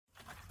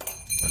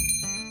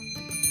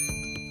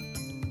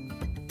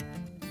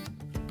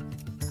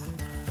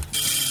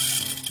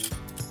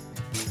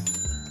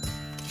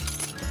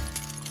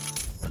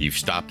You've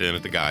stopped in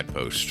at the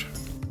Guidepost,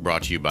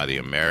 brought to you by the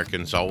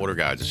American Saltwater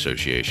Guides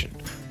Association.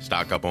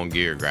 Stock up on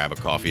gear, grab a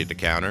coffee at the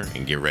counter,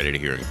 and get ready to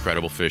hear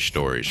incredible fish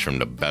stories from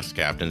the best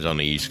captains on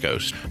the East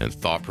Coast and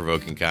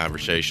thought-provoking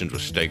conversations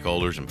with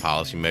stakeholders and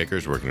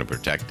policymakers working to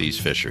protect these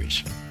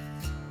fisheries.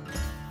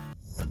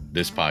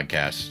 This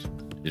podcast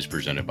is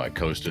presented by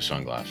Costa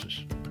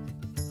Sunglasses.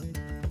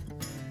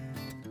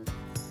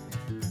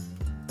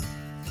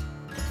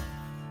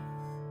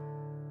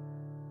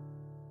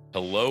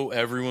 Hello,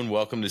 everyone.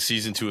 Welcome to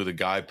season 2 of the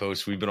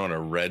Guidepost. We've been on a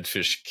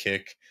redfish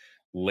kick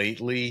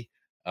lately.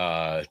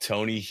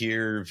 Tony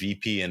here,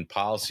 VP and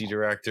Policy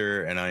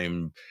Director, and I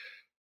am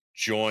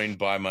joined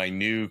by my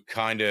new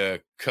kind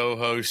of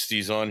co-host.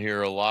 He's on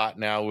here a lot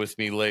now with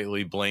me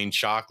lately, Blaine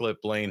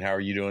Chocolate. Blaine, how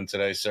are you doing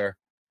today, sir?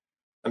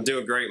 I'm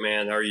doing great,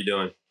 man. How are you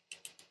doing?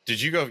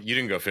 Did you go? You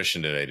didn't go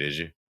fishing today, did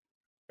you?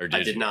 Or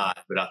did I did not,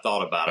 but I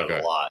thought about it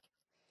a lot.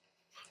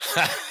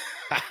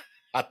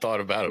 I thought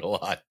about it a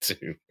lot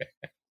too.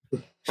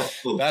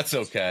 That's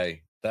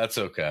okay. That's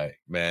okay,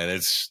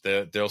 man.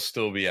 They'll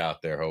still be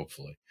out there,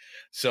 hopefully.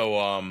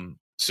 So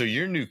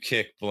your new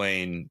kick,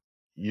 Blaine,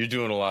 you're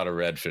doing a lot of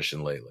red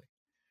fishing lately,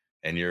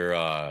 and you're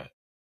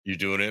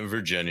doing it in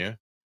Virginia.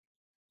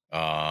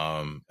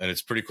 And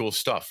it's pretty cool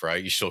stuff,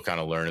 right? You're still kind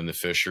of learning the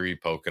fishery,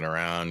 poking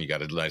around. You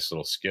got a nice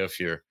little skiff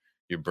you're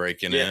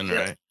breaking in,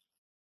 right?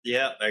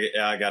 Yeah,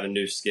 I got a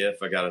new skiff.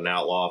 I got an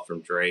Outlaw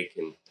from Drake,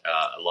 and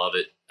I love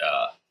it.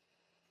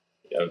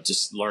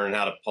 Just learning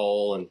how to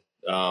pole, and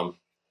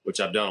which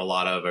I've done a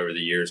lot of over the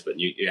years. But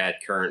you add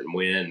current and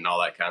wind and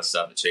all that kind of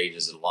stuff. It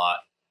changes it a lot.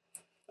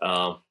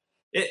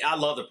 I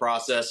love the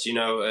process.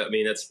 I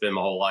mean, that's been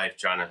my whole life,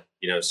 trying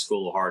to,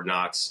 school of hard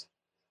knocks.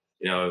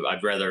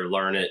 I'd rather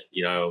learn it.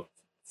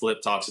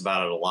 Flip talks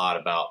about it a lot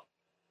about,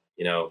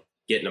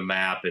 getting a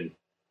map and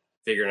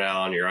figuring it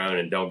out on your own,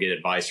 and don't get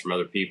advice from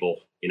other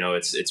people.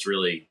 It's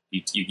really,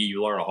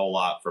 you learn a whole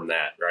lot from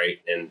that. Right.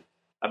 And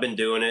I've been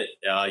doing it.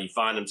 You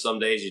find them some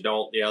days, you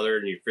don't the other,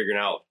 and you're figuring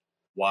out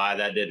why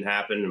that didn't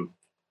happen.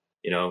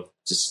 And,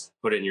 just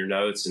put it in your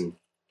notes and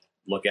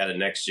look at it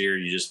next year.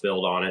 You just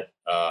build on it.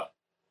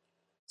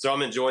 So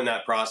I'm enjoying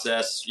that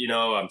process.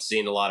 I'm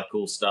seeing a lot of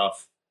cool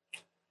stuff.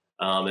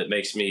 It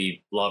makes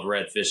me love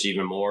redfish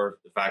even more.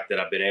 The fact that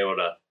I've been able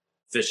to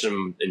fish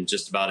them in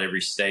just about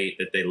every state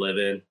that they live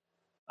in,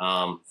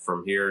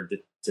 from here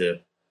to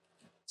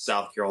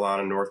South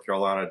Carolina, North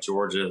Carolina,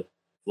 Georgia,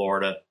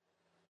 Florida,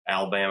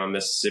 Alabama,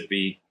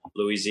 Mississippi,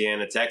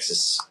 Louisiana,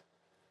 Texas.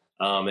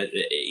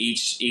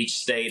 Each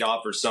state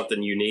offers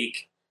something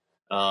unique.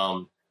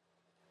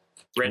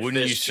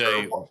 Wouldn't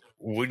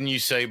you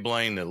say,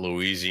 Blaine, that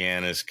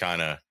Louisiana is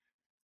kind of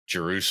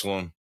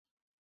Jerusalem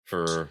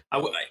for? I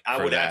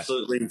would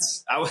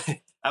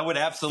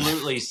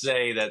absolutely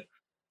say that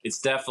it's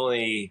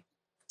definitely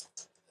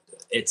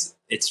it's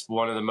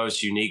one of the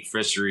most unique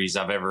fisheries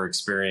I've ever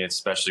experienced,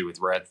 especially with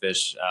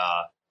redfish.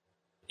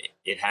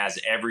 It has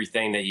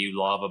everything that you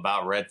love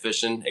about red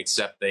fishing,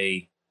 except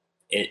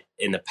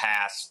in the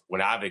past,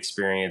 when I've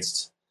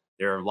experienced,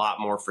 they're a lot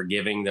more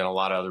forgiving than a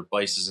lot of other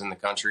places in the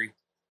country.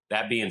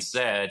 That being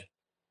said,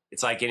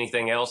 it's like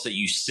anything else that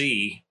you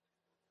see,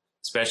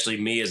 especially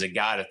me as a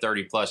guy to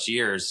 30 plus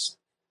years,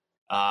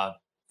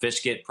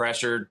 fish get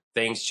pressured,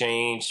 things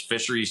change,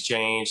 fisheries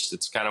change.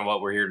 That's kind of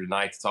what we're here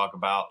tonight to talk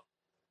about.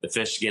 The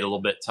fish get a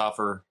little bit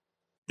tougher.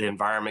 The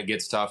environment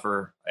gets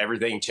tougher.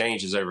 Everything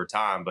changes over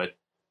time. But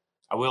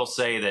I will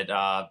say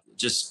that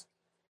just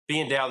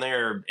being down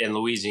there in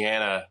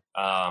Louisiana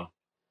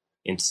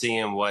and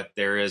seeing what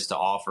there is to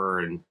offer,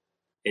 and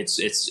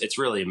it's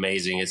really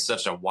amazing. It's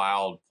such a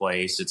wild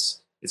place.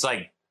 It's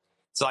like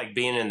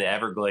being in the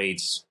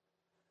Everglades,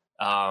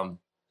 but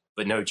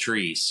no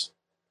trees.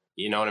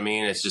 You know what I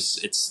mean?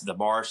 It's the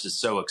marsh is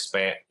so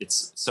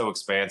it's so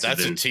expansive.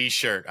 That's a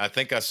T-shirt. I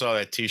think I saw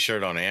that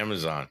T-shirt on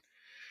Amazon.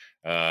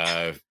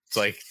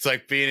 It's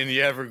like being in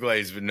the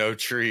Everglades with no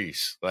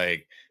trees.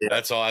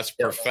 That's all. That's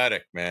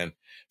prophetic, man.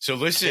 So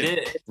listen,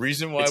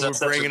 reason why we're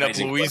bringing up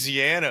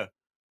Louisiana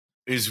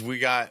is we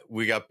got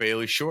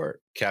Bailey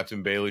Short,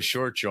 Captain Bailey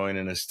Short,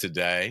 joining us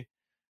today,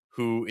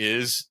 who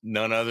is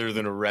none other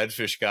than a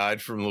redfish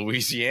guide from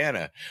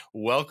Louisiana.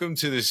 Welcome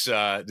to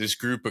this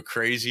group of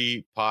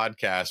crazy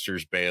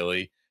podcasters,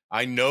 Bailey.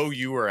 I know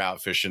you were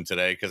out fishing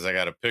today because I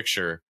got a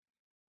picture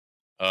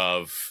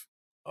of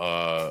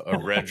a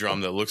red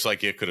drum that looks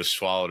like it could have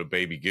swallowed a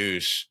baby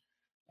goose.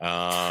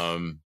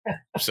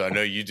 So I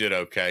know you did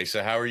okay.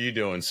 So how are you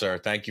doing, sir?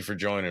 Thank you for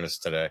joining us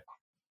today.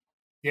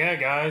 Yeah,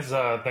 guys,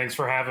 thanks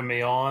for having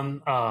me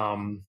on.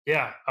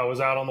 I was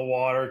out on the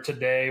water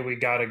today. We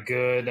got a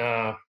good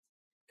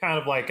kind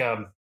of like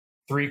a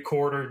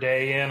 3/4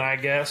 day in, I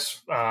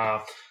guess.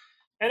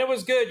 And it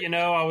was good.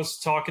 I was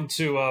talking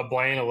to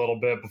Blaine a little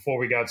bit before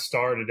we got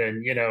started,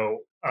 and,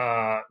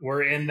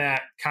 we're in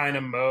that kind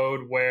of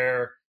mode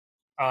where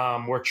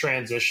we're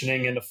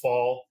transitioning into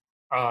fall.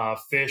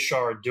 Fish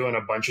are doing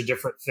a bunch of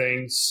different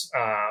things,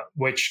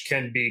 which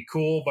can be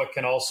cool, but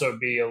can also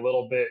be a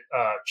little bit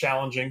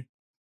challenging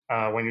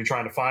when you're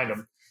trying to find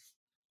them.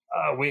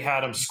 we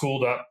had them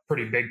schooled up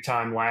pretty big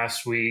time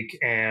last week,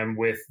 and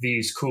with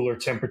these cooler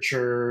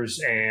temperatures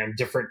and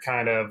different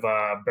kind of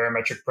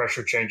barometric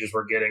pressure changes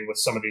we're getting with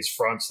some of these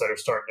fronts that are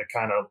starting to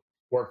kind of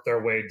work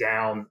their way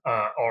down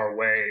our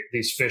way,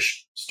 these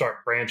fish start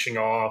branching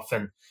off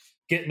and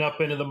getting up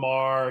into the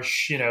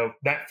marsh.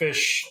 That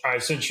fish I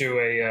sent you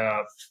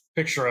a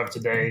picture of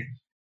today,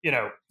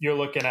 you're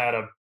looking at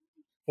a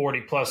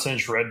 40 plus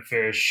inch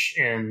redfish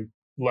in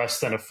less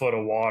than a foot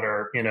of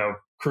water,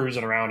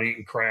 cruising around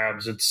eating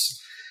crabs.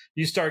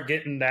 You start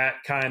getting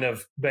that kind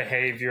of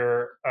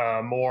behavior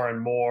more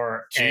and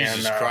more.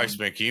 Jesus Christ,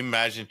 man! Can you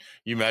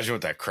imagine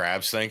what that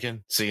crab's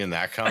thinking? Seeing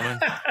that coming?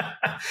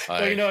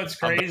 Well, it's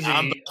crazy.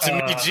 I'm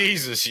to meet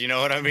Jesus. You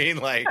know what I mean?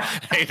 Like,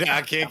 hey,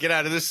 I can't get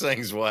out of this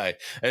thing's way.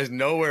 There's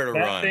nowhere to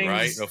run.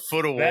 Right? A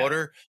foot of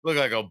water. Look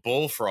like a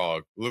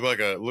bullfrog. Look like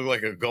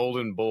a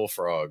golden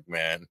bullfrog,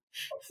 man.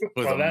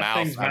 With a that mouth.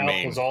 thing's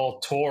mouth was all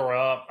tore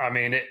up. I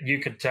mean, you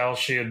could tell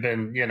she had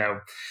been.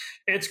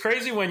 It's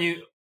crazy when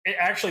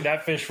actually,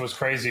 that fish was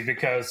crazy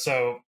because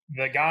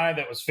the guy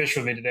that was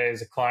fishing with me today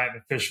is a client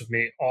that fished with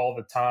me all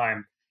the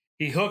time.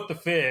 He hooked the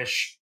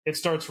fish. It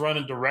starts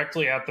running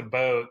directly at the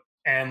boat,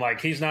 and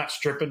he's not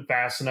stripping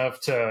fast enough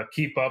to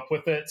keep up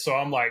with it. So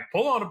I'm like,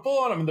 pull on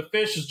him. And the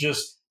fish is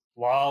just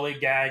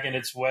lollygagging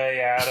its way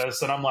at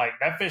us. And I'm like,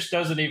 that fish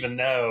doesn't even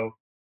know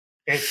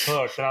it's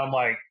hooked. And I'm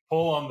like,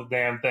 pull on the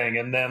damn thing.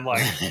 And then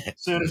as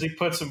soon as he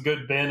puts some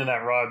good bend in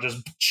that rod,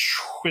 just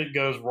it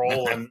goes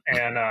rolling.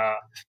 And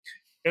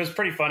it was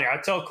pretty funny. I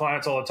tell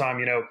clients all the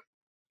time,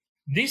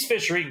 these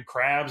fish are eating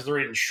crabs, they're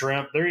eating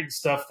shrimp, they're eating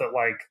stuff that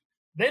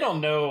they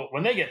don't know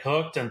when they get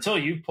hooked until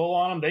you pull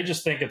on them. They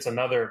just think it's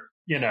another,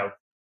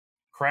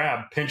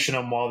 crab pinching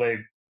them while they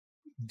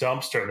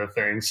dumpster the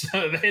thing.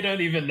 So they don't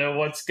even know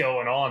what's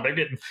going on. They're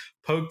getting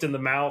poked in the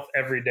mouth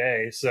every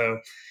day. So,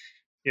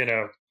 you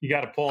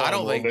got to pull on them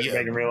a little bit to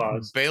make them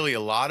realize. Bailey, a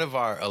lot of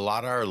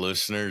our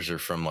listeners are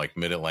from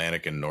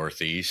Mid-Atlantic and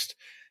Northeast.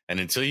 And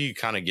until you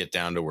kind of get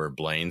down to where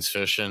Blaine's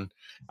fishing,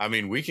 I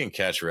mean, we can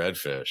catch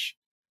redfish,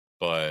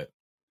 but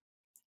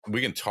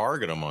we can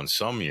target them on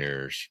some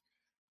years,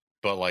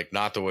 but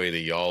not the way that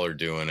y'all are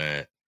doing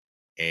it.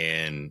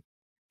 And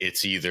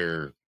it's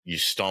either you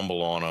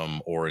stumble on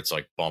them or it's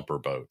like bumper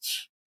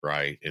boats,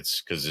 right?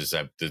 It's because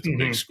the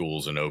big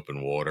schools in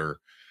open water.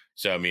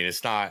 So, I mean,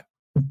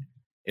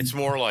 it's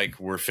more like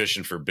we're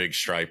fishing for big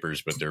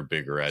stripers, but they're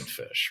big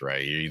redfish,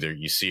 right?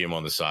 You see them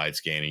on the side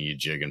scanning, you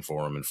jigging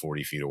for them in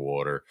 40 feet of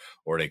water,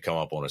 or they come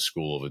up on a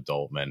school of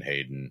adult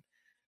menhaden.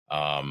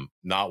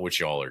 Not what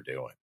y'all are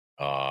doing.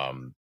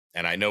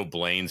 And I know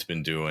Blaine's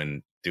been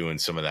doing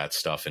some of that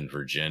stuff in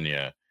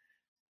Virginia.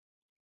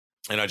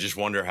 And I just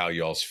wonder how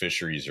y'all's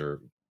fisheries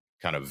are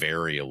kind of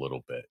vary a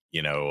little bit.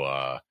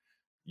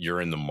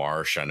 You're in the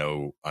marsh. I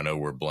know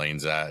where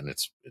Blaine's at, and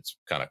it's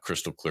kind of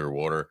crystal clear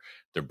water.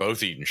 They're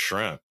both eating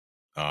shrimp,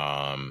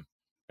 and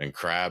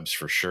crabs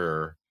for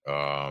sure.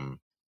 But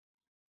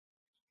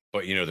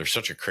they're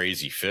such a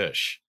crazy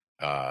fish.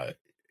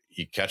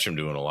 You catch them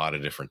doing a lot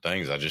of different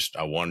things.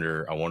 I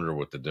wonder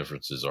what the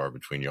differences are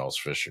between y'all's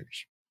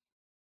fisheries.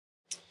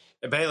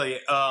 Hey, Bailey,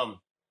 I've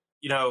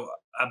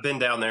been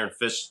down there and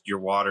fished your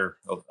water,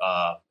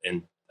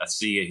 and I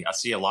see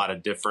a lot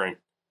of different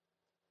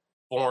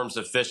forms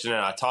of fishing. And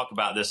I talked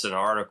about this in an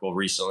article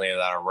recently that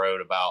I wrote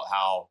about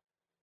how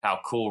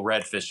cool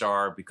redfish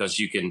are, because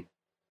you can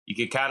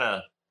kind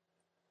of,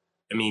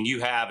 you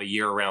have a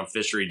year-round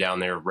fishery down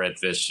there of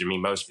redfish.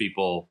 Most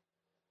people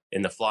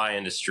in the fly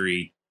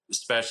industry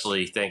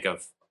especially think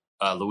of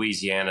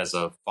Louisiana as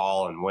a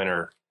fall and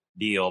winter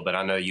deal, but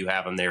I know you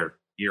have them there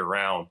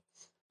year-round.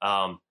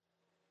 I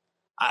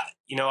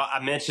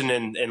mentioned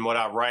in what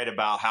I write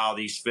about how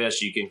these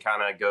fish, you can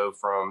kind of go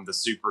from the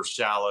super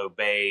shallow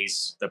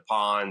bays, the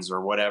ponds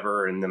or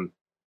whatever, and them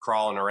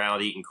crawling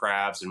around eating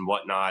crabs and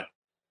whatnot,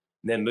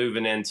 and then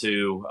moving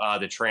into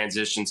the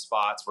transition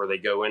spots where they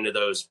go into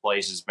those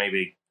places,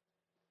 maybe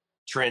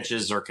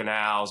trenches or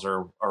canals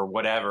or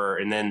whatever,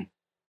 and then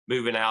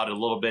moving out a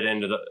little bit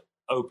into the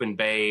open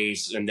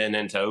bays and then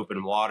into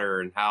open water,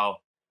 and how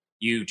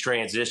you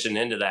transition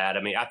into that.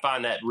 I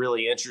find that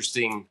really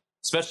interesting,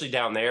 especially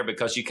down there,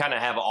 because you kind of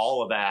have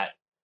all of that.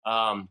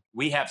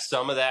 We have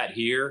some of that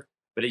here,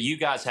 but you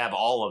guys have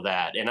all of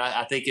that. And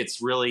I think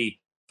it's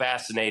really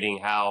fascinating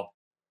how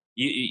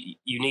you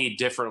need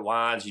different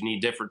lines, you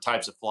need different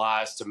types of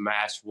flies to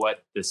match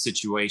what the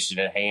situation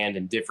at hand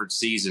in different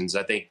seasons.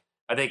 I think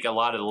a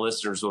lot of the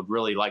listeners would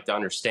really like to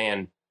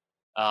understand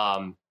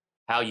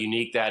how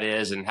unique that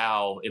is and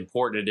how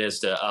important it is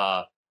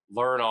to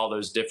learn all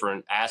those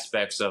different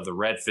aspects of the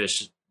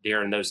redfish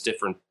during those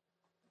different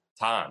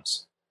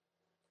times.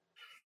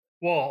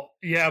 Well,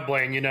 yeah,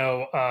 Blaine,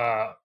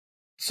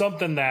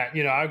 something that,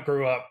 I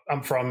grew up,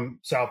 I'm from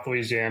South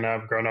Louisiana.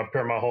 I've grown up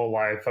here my whole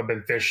life. I've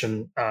been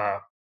fishing,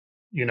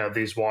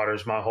 these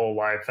waters my whole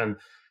life. And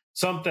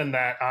something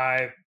that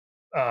I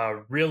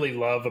really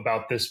love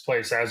about this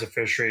place as a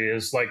fishery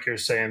is, like you're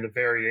saying, the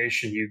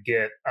variation you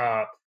get.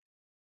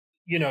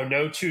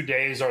 No 2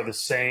 days are the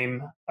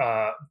same.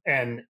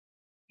 And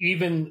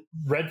even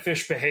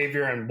redfish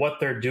behavior and what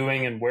they're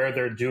doing and where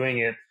they're doing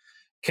it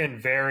can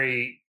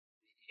vary.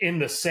 In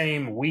the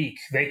same week,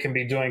 they can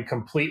be doing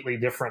completely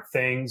different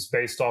things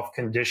based off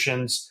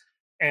conditions.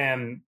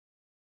 And,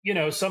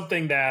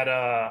 something that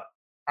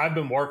I've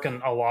been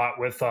working a lot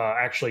with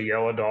actually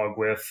Yellow Dog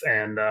with,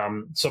 and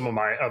some of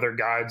my other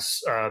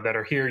guides that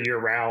are here year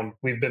round,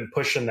 we've been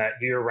pushing that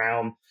year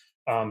round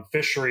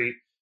fishery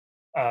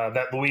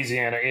that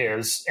Louisiana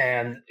is.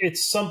 And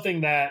it's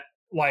something that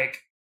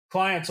like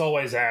clients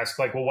always ask,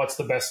 like, well, what's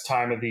the best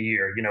time of the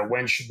year?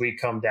 When should we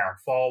come down?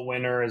 Fall,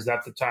 winter? Is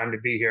that the time to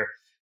be here?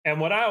 And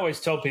what I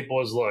always tell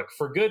people is, look,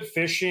 for good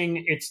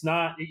fishing, it's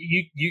not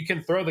you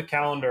can throw the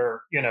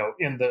calendar,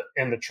 in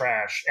the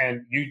trash,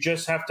 and you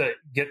just have to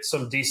get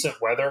some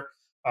decent weather.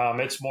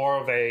 It's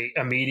more of a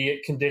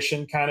immediate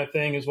condition kind of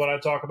thing is what I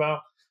talk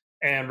about.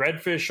 And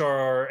redfish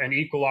are an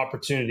equal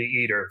opportunity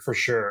eater for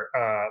sure.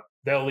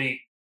 They'll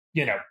eat,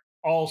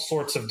 all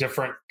sorts of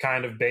different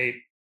kind of bait.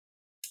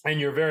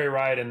 And you're very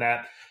right in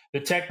that the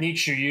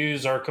techniques you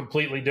use are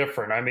completely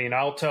different. I mean,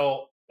 I'll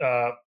tell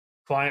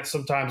clients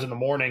sometimes in the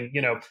morning,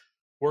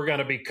 we're going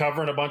to be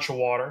covering a bunch of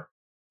water.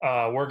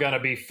 We're going to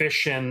be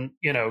fishing,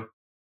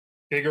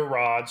 bigger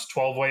rods,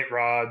 12 weight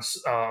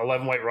rods,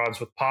 11 weight rods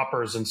with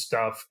poppers and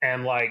stuff.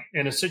 And like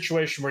in a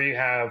situation where you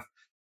have,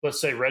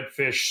 let's say,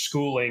 redfish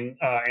schooling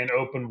in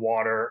open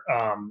water,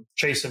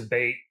 chasing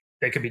bait,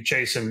 they could be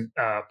chasing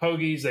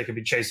pogies, they could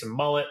be chasing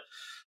mullet.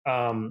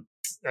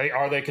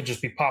 They could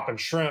just be popping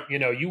shrimp.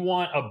 You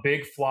want a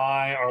big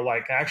fly, or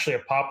like actually a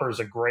popper is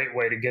a great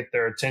way to get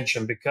their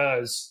attention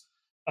because,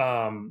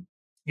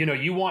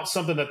 you want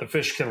something that the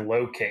fish can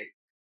locate.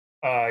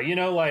 I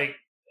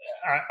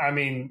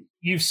mean,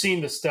 you've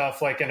seen the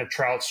stuff like in a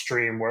trout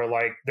stream where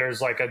like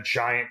there's like a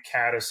giant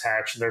caddis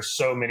hatch and there's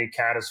so many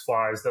caddis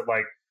flies that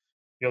like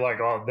you're like,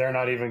 oh, they're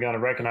not even going to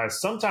recognize.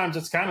 Sometimes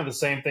it's kind of the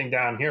same thing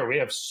down here. We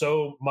have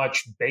so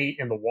much bait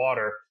in the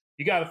water.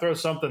 You got to throw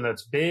something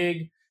that's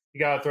big. You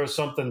got to throw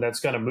something that's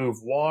going to move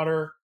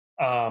water,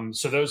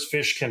 so those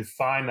fish can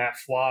find that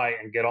fly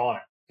and get on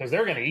it, because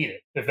they're going to eat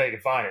it if they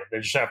can find it. They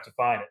just have to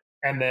find it.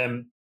 And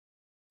then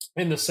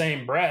in the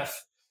same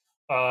breath,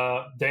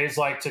 days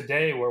like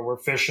today where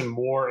we're fishing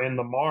more in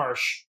the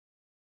marsh,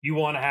 you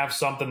want to have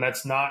something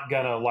that's not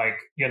going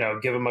to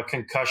give them a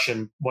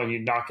concussion when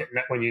you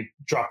when you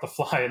drop the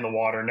fly in the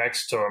water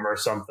next to them or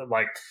something.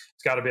 Like,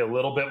 it's got to be a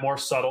little bit more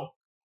subtle.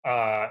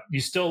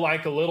 You still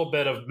like a little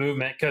bit of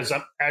movement because,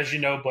 as you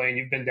know, Blaine,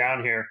 you've been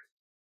down here.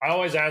 I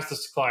always ask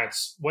this to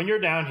clients: when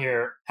you're down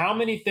here, how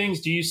many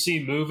things do you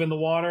see move in the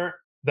water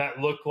that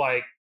look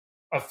like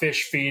a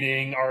fish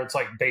feeding, or it's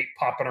like bait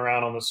popping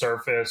around on the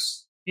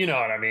surface? You know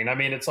what I mean? I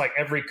mean, it's like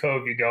every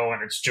cove you go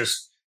in, it's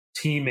just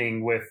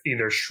teeming with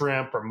either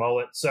shrimp or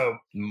mullet. So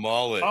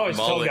mullet guys,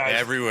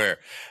 everywhere.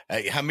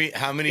 How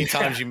many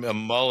times you a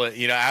mullet?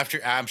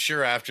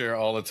 After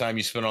all the time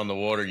you spend on the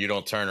water, you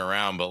don't turn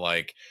around, but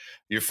like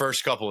your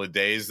first couple of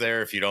days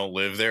there, if you don't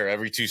live there,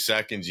 every 2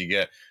 seconds you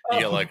get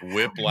like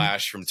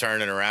whiplash from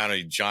turning around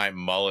a giant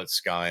mullet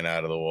skying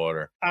out of the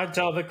water. I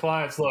tell the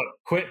clients, look,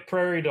 quit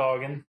prairie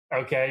dogging.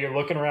 Okay, you're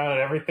looking around at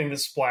everything that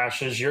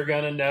splashes. You're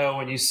gonna know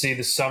when you see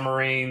the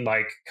submarine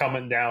like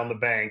coming down the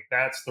bank.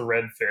 That's the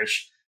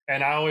redfish.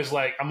 And I'm always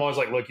like,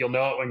 look, you'll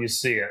know it when you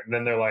see it. And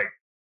then they're like,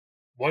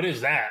 what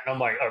is that? And I'm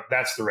like, oh,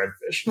 that's the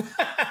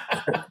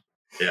redfish.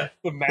 Yeah.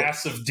 The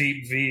massive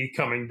deep V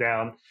coming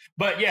down.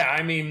 But yeah,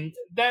 I mean,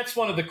 that's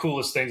one of the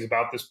coolest things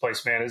about this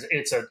place, man, is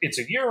it's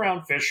a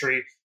year-round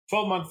fishery,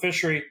 12-month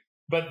fishery,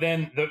 but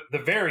then the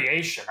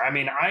variation. I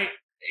mean,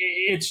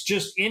 it's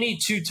just any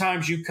 2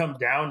 times you come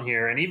down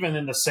here, and even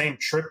in the same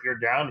trip you're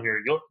down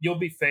here, you'll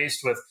be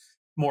faced with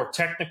more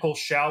technical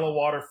shallow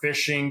water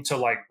fishing to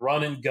like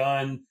run and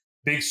gun,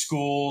 big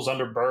schools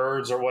under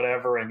birds or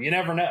whatever. And you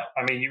never know.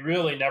 I mean, you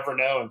really never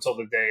know until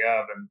the day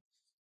of. And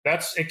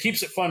it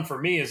keeps it fun for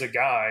me as a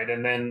guide.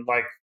 And then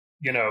like,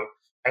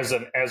 as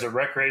a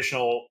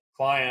recreational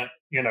client,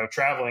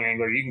 traveling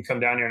angler, you can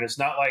come down here and it's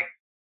not like,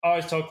 I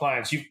always tell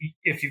clients,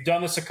 if you've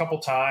done this a couple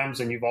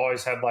times and you've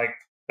always had like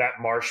that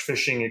marsh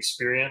fishing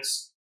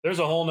experience, there's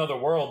a whole nother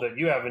world that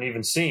you haven't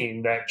even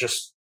seen that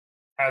just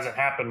hasn't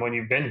happened when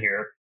you've been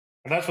here.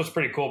 And that's what's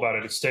pretty cool about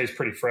it. It stays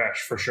pretty fresh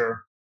for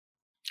sure.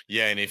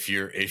 Yeah, and if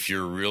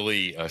you're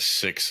really a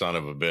sick son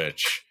of a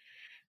bitch,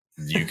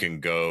 you can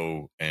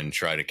go and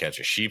try to catch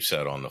a sheep's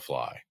head on the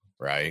fly,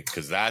 right?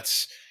 Because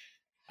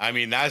I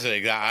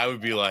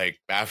would be like,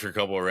 after a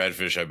couple of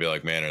redfish, I'd be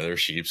like, man, are there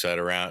sheep's head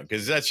around?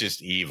 Because that's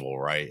just evil,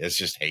 right? It's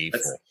just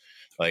hateful.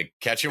 Like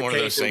catching one of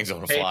those things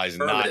on a fly is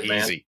not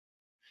easy.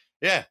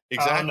 Yeah,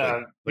 exactly.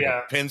 Like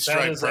a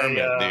pinstripe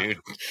permit, dude.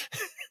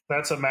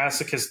 That's a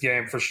masochist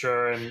game for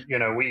sure, and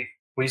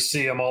we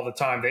see them all the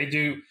time. They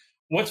do.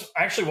 What's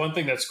actually one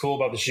thing that's cool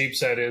about the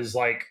sheep's head is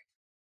like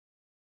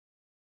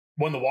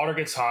when the water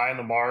gets high in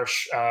the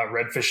marsh,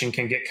 red fishing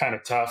can get kind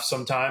of tough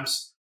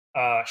sometimes.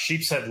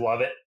 Sheep's head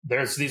love it.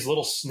 There's these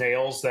little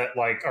snails that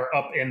like are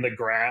up in the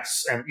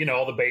grass, and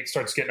all the bait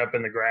starts getting up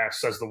in the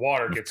grass as the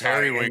water gets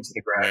high into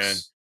the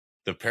grass.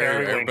 Man.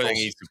 Everybody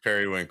eats the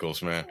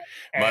periwinkles, man.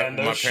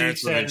 My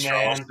parents live in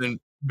Charleston.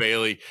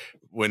 Bailey,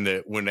 when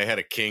they had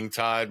a king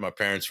tide, my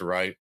parents were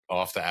right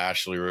off the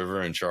Ashley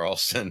River in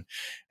Charleston,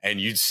 and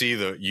you'd see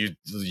like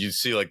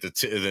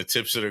the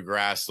tips of the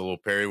grass, the little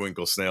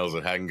periwinkle snails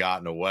that hadn't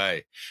gotten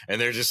away, and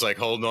they're just like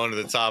holding on to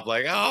the top,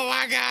 like, oh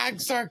my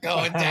God, start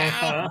going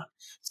down.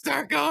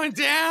 Start going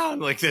down.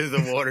 Like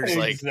the water's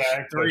like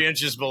 3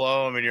 inches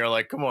below them, and you're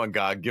like, come on,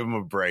 God, give them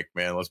a break,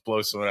 man. Let's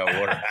blow some of that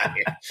water out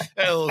here.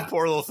 And those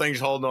poor little things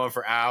holding on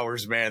for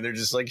hours, man. They're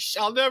just like,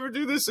 I'll never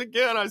do this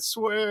again, I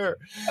swear.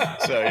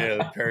 So yeah,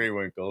 the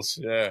periwinkles.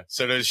 Yeah.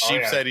 So does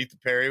sheepshead eat the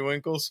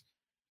periwinkles?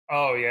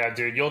 Oh yeah,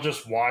 dude. You'll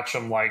just watch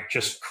them like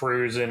just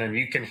cruising, and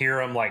you can hear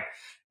them like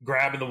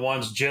grabbing the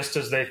ones just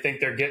as they think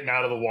they're getting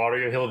out of the water.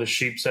 You'll hear the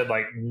sheepshead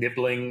like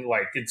nibbling,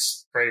 like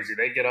it's crazy.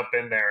 They get up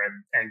in there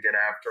and get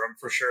after them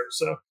for sure.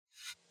 So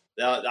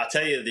I'll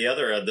tell you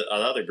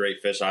another great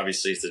fish.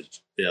 Obviously, is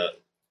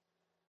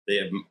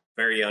the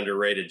very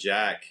underrated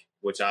jack,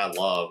 which I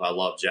love. I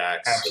love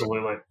jacks.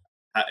 Absolutely.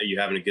 So, are you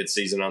having a good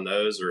season on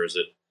those, or is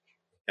it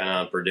kind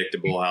of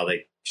unpredictable how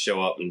they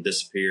show up and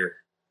disappear?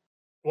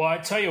 Well, I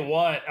tell you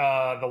what,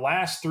 the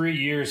last 3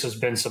 years has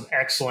been some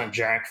excellent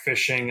jack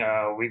fishing.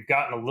 We've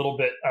gotten a little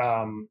bit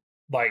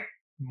like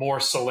more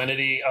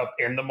salinity up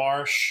in the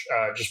marsh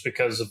just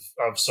because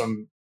of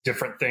some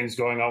different things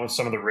going on with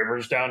some of the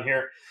rivers down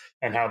here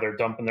and how they're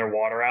dumping their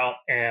water out.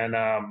 And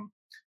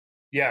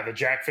yeah, the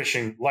jack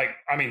fishing,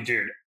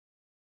 dude,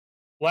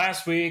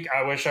 last week,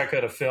 I wish I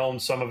could have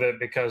filmed some of it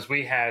because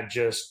we had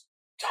just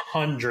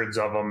hundreds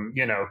of them,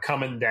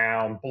 coming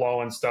down,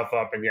 blowing stuff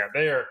up. And yeah,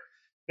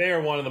 they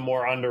are one of the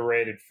more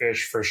underrated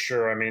fish for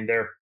sure. I mean,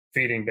 their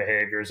feeding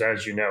behaviors,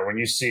 as you know, when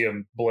you see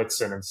them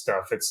blitzing and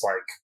stuff, it's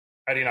like,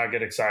 how do you not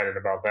get excited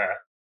about that?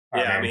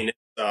 Yeah, I mean,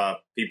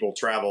 people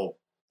travel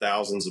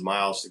thousands of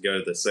miles to go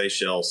to the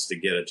Seychelles to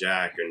get a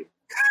jack,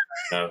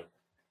 and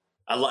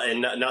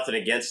and nothing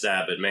against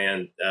that, but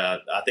man,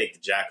 I think the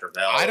jack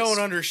Ravel. I don't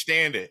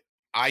understand it.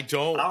 I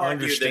don't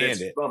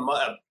understand it.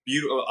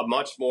 A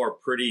much more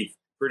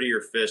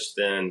prettier fish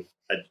than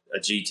a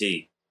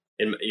GT.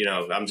 And,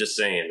 I'm just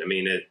saying, I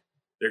mean,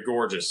 they're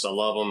gorgeous. I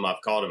love them.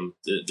 I've caught them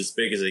as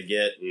big as they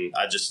get. And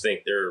I just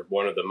think they're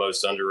one of the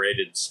most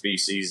underrated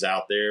species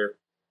out there.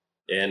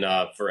 And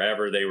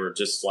forever, they were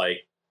just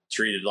like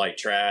treated like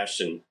trash.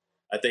 And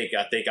I think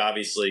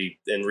obviously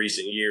in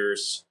recent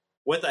years,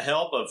 with the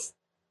help of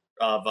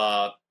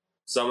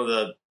some of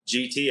the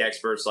GT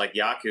experts like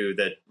Yaku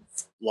that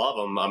love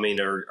them, I mean,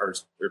 are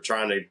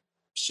trying to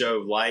show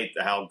light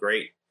to how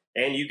great,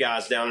 and you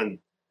guys down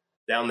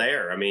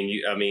there. I mean,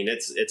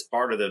 it's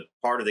part of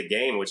the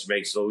game, which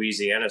makes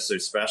Louisiana so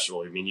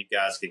special. I mean, you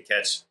guys can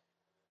catch.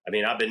 I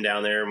mean, I've been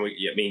down there, and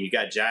you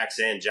got jacks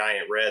and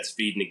giant reds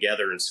feeding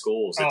together in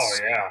schools.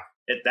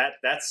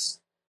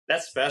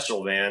 That's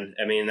special, man.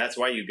 I mean, that's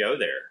why you go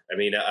there. I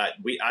mean, I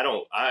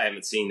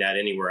haven't seen that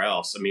anywhere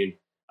else. I mean,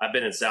 I've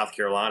been in South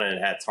Carolina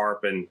and had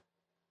tarpon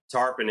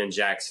and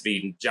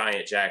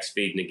giant jacks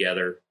feeding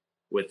together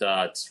with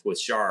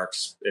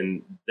sharks,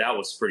 and that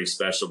was pretty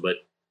special. But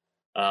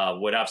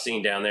what I've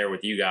seen down there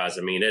with you guys,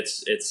 I mean,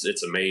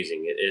 it's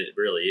amazing. It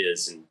really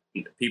is. And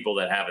people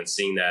that haven't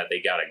seen that, they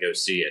got to go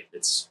see it.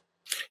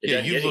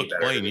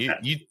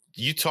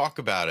 You talk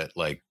about it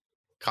like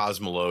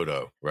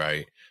Cosmoloto,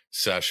 right?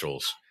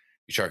 Seychelles,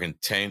 you're talking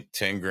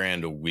 10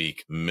 grand a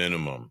week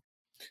minimum.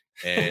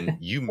 And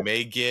you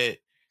may get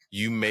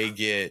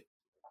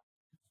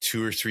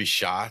 2 or 3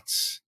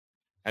 shots.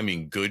 I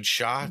mean, good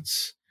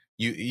shots.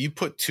 You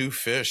put 2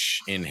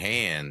 fish in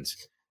hand,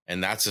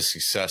 and that's a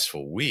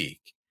successful week.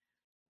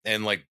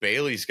 And like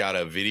Bailey's got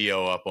a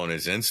video up on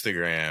his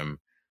Instagram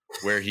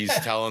where he's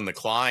telling the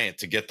client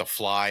to get the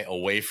fly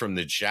away from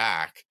the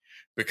jack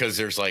because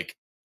there's like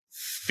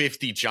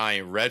 50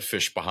 giant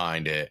redfish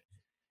behind it.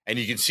 And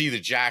you can see the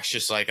jack's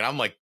just like, and I'm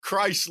like,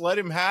 Christ, let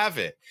him have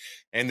it.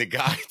 And the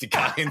guy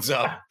ends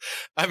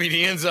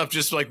up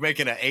just like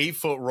making an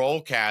 8-foot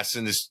roll cast,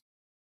 and this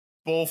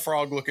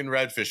bullfrog looking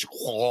redfish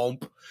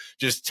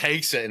just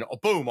takes it and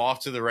boom, off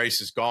to the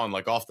races, gone,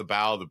 like off the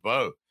bow of the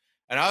boat.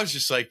 And I was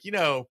just like,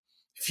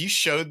 if you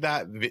showed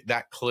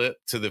that clip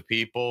to the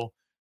people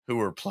who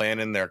were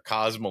planning their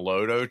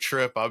Cosmoloto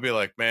trip, I'd be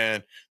like,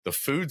 man, the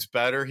food's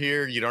better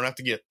here. You don't have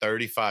to get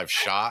 35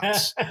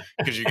 shots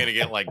because you're going to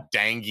get like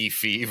dengue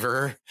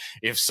fever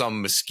if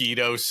some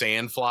mosquito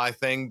sandfly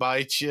thing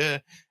bites you.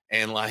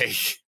 And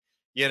like,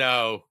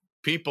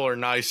 people are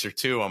nicer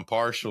too. I'm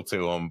partial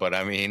to them, but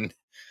I mean,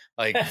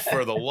 like,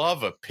 for the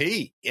love of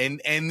Pete.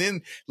 And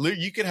then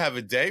you could have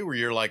a day where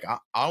you're like,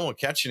 I don't want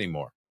to catch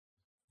anymore.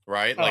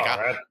 Right?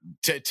 Like,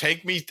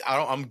 take me.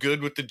 I'm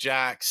good with the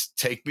jacks.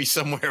 Take me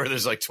somewhere where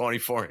there's like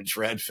 24-inch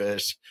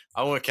redfish.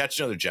 I want to catch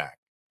another jack.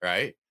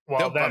 Right?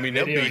 Well, they'll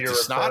beat the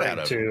snot out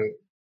of him.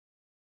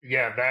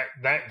 Yeah,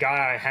 that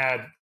guy I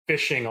had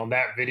fishing on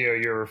that video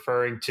you're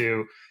referring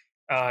to.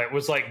 It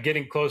was like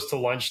getting close to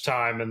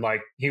lunchtime, and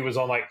like he was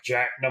on like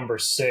jack number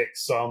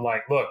 6. So I'm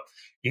like, look,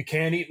 you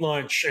can't eat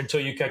lunch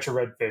until you catch a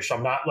redfish.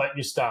 I'm not letting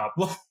you stop.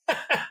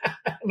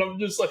 And I'm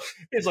just like,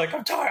 he's like,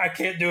 I'm tired. I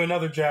can't do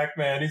another jack,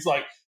 man. He's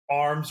like,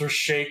 arms are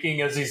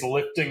shaking as he's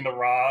lifting the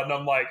rod. And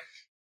I'm like,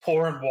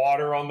 pouring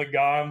water on the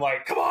guy. I'm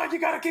like, come on, you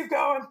got to keep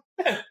going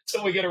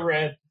until we get a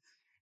red.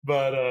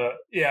 But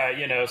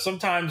yeah,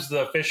 sometimes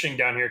the fishing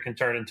down here can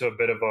turn into a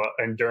bit of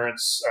a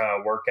endurance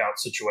workout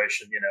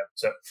situation,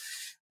 so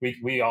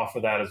we offer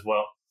that as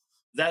well.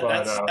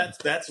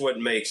 That's what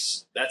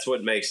makes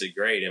it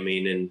great. I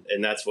mean,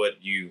 and that's what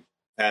you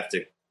have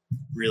to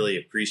really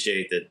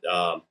appreciate,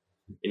 that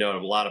in a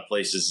lot of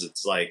places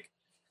it's like,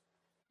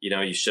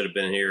 you should have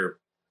been here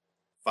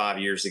 5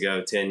 years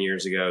ago, 10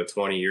 years ago,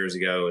 20 years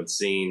ago, and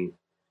seen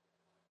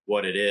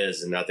what it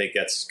is. And I think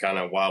that's kind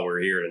of why we're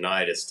here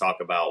tonight, is talk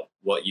about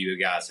what you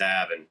guys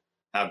have and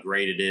how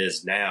great it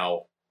is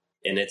now.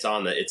 And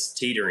it's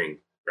teetering,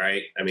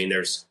 right? I mean,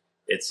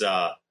 it's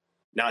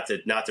not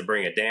to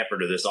bring a damper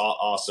to this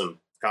awesome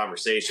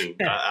conversation.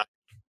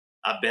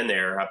 I've been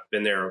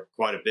there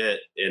quite a bit,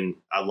 and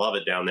I love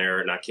it down there,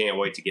 and I can't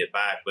wait to get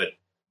back. But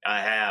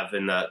I have,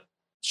 in the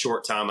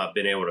short time I've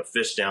been able to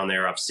fish down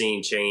there, I've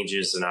seen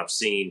changes, and I've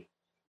seen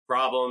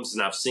problems,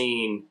 and I've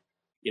seen,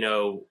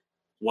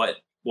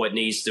 what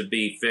needs to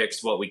be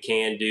fixed, what we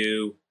can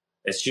do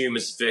as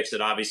humans to fix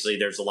it. Obviously,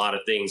 there's a lot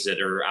of things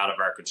that are out of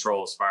our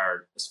control as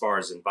far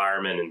as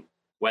environment and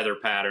weather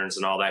patterns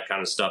and all that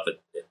kind of stuff.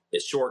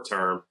 It's short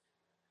term,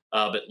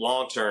 but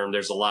long term,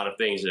 there's a lot of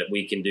things that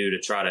we can do to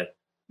try to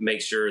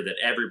make sure that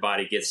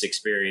everybody gets to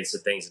experience the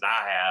things that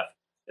I have.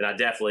 And I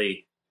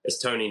definitely, as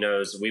Tony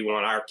knows, we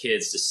want our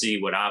kids to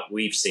see what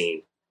we've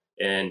seen.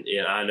 And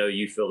I know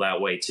you feel that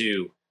way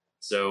too.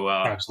 So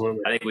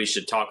absolutely, I think we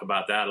should talk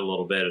about that a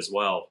little bit as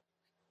well.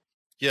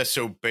 Yeah.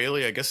 So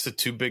Bailey, I guess the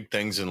two big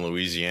things in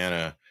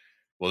Louisiana,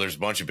 well, there's a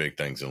bunch of big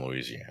things in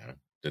Louisiana.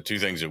 The two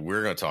things that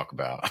we're going to talk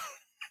about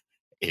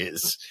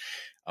is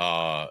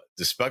the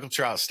speckled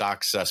trout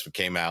stock assessment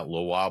came out a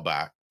little while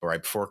back,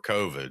 right before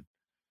COVID.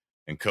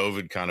 And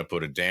COVID kind of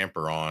put a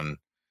damper on,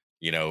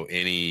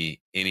 any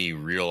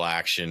real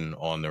action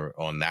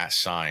on that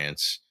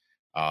science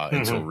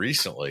until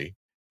recently.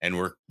 And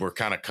we're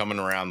kind of coming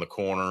around the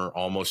corner,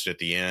 almost at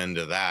the end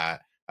of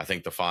that. I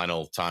think the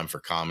final time for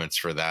comments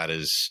for that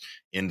is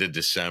into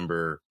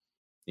December,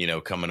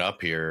 coming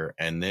up here.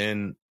 And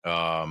then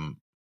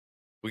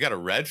we got a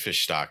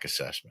redfish stock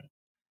assessment,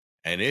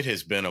 and it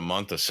has been a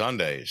month of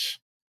Sundays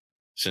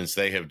since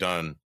they have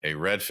done a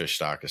redfish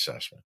stock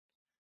assessment.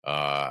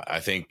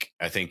 I think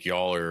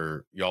y'all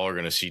are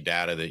going to see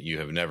data that you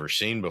have never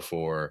seen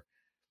before.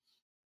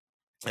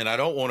 And I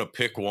don't want to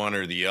pick one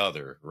or the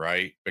other,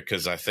 right?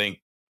 Because I think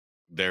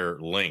they're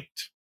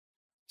linked.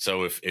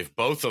 So if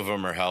both of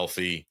them are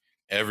healthy,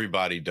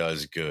 everybody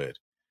does good.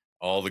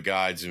 All the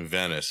guides in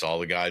Venice, all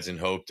the guides in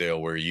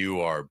Hopedale, where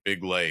you are,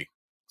 Big Lake,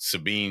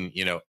 Sabine,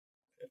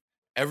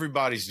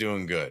 everybody's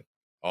doing good.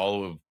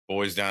 All the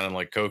boys down in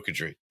Lake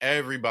Cocodrie,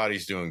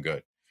 everybody's doing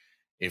good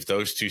if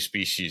those two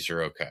species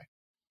are okay.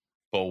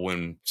 But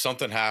when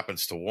something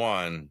happens to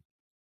one,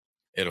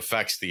 it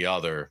affects the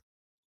other,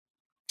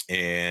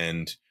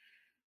 and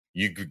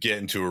you could get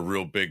into a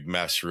real big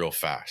mess real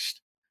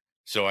fast.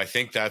 So I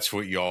think that's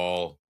what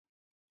y'all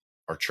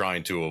are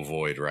trying to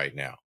avoid right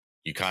now.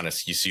 You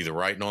see the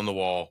writing on the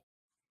wall.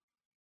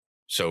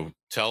 So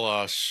tell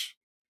us,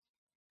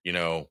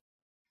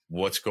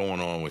 what's going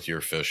on with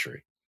your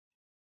fishery.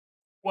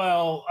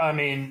 Well, I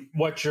mean,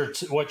 what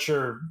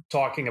you're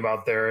talking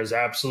about there is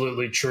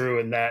absolutely true,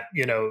 in that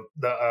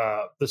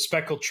the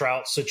speckled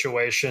trout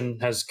situation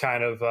has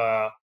kind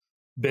of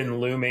been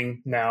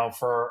looming now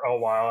for a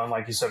while, and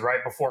like you said,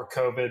 right before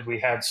COVID, we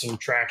had some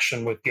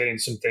traction with getting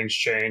some things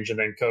changed, and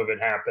then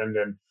COVID happened,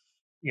 and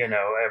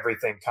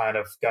everything kind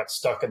of got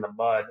stuck in the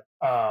mud.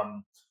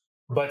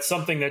 But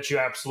something that you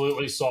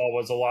absolutely saw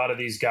was a lot of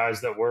these guys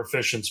that were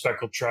fishing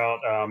speckled trout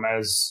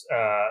as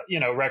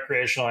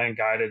recreational and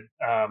guided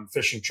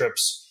fishing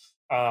trips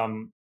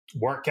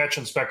weren't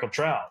catching speckled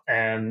trout,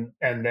 and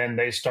then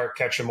they start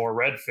catching more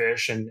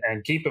redfish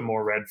and keeping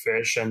more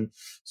redfish, and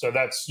so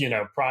that's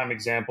prime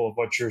example of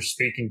what you're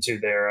speaking to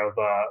there, of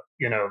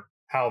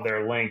how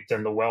they're linked,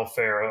 and the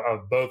welfare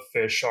of both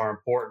fish are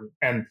important.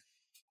 And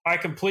I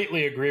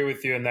completely agree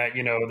with you in that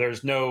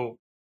there's no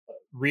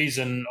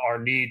reason or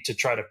need to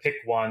try to pick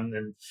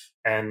one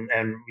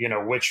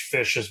and which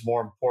fish is more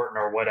important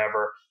or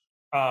whatever.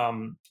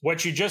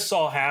 What you just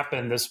saw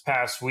happen this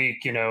past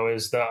week,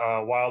 is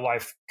the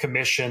Wildlife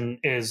Commission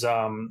is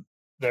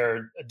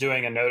they're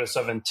doing a notice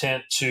of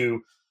intent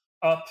to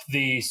up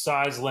the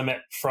size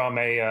limit from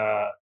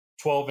a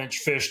 12-inch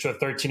fish to a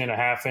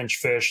 13.5-inch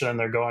fish, and then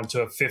they're going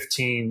to a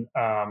 15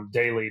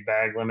 daily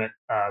bag limit,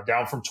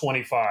 down from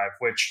 25,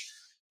 which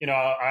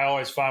I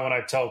always find when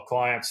I tell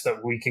clients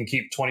that we can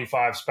keep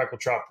 25 speckled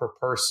trout per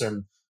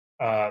person,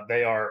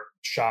 they are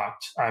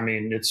shocked. I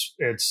mean,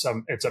 it's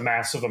a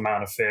massive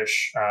amount of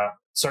fish.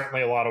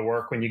 Certainly a lot of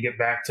work when you get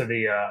back to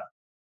the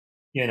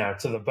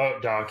to the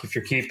boat dock if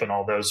you're keeping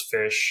all those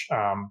fish.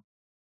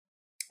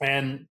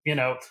 And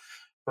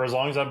for as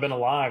long as I've been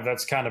alive,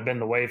 that's kind of been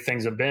the way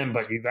things have been.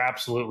 But you've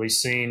absolutely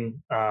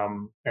seen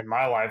in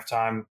my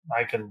lifetime,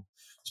 I can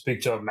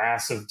speak to a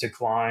massive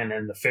decline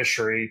in the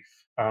fishery.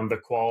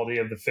 The quality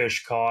of the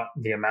fish caught,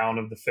 the amount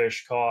of the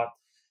fish caught.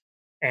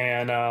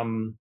 And,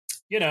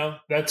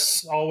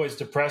 that's always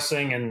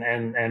depressing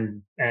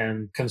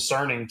and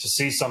concerning to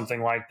see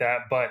something like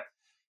that. But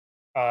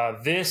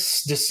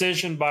this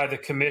decision by the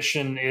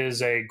commission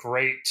is a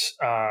great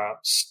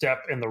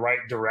step in the right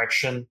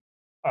direction.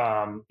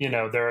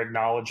 They're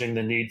acknowledging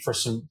the need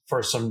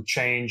for some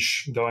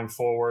change going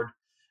forward,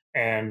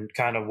 and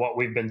kind of what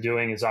we've been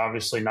doing has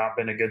obviously not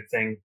been a good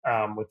thing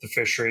with the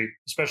fishery,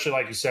 especially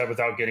like you said,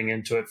 without getting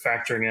into it,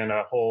 factoring in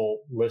a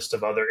whole list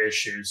of other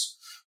issues.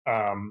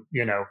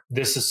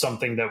 This is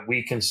something that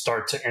we can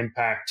start to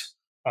impact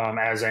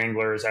as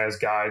anglers, as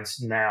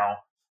guides now,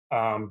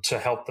 to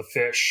help the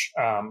fish.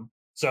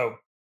 So,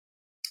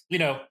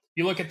 you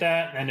look at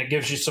that and it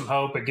gives you some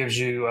hope. It gives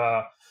you,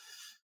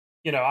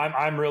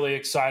 I'm really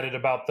excited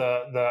about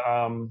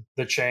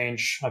the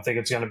change. I think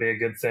it's going to be a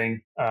good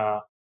thing.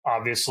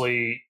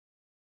 Obviously,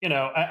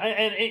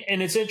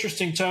 and it's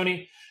interesting,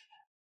 Tony.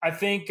 I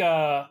think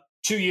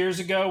 2 years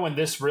ago, when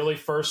this really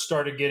first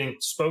started getting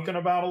spoken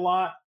about a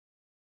lot,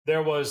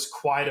 there was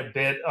quite a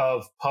bit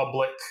of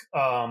public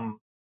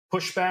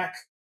pushback.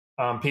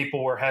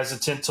 People were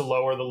hesitant to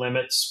lower the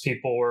limits.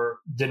 People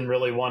didn't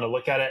really want to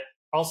look at it.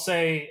 I'll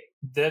say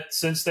that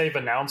since they've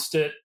announced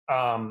it,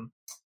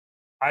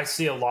 I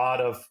see a lot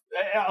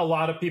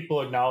of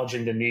people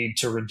acknowledging the need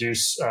to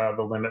reduce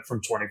the limit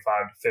from 25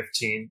 to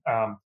 15,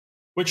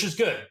 which is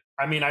good.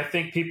 I mean, I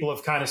think people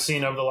have kind of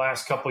seen over the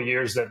last couple of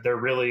years that there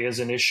really is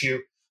an issue.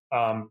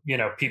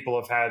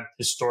 People have had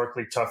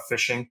historically tough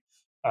fishing.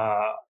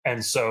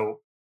 And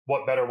so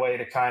what better way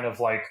to kind of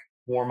like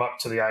warm up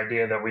to the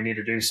idea that we need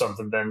to do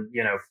something than,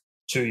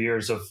 2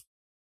 years of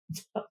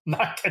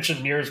not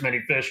catching near as many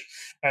fish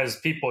as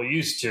people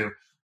used to.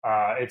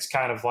 It's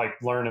kind of like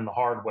learning the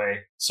hard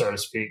way, so to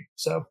speak.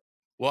 So,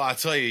 well, I'll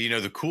tell you,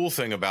 the cool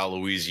thing about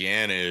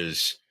Louisiana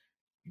is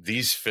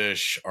these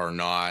fish are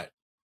not,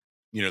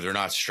 they're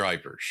not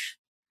stripers.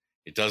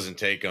 It doesn't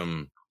take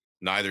them,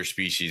 neither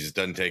species, it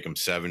doesn't take them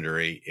 7 or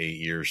 8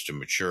 years to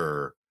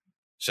mature,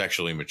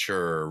 sexually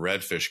mature.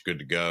 Redfish, good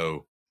to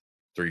go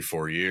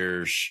 3-4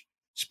 years.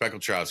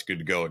 Speckled trout's good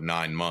to go at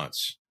 9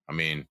 months. I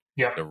mean,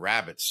 yep. A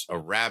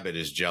rabbit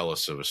is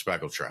jealous of a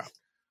speckled trout.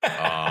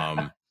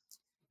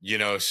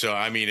 So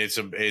I mean,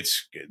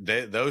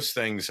 those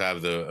things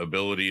have the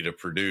ability to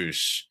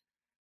produce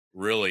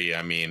really,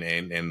 I mean,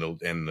 and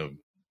the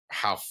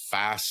how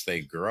fast they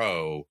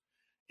grow.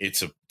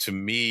 To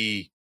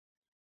me,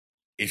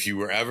 if you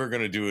were ever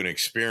going to do an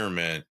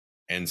experiment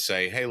and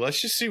say, hey,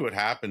 let's just see what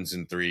happens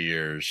in 3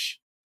 years.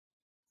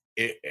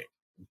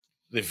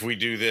 If we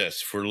do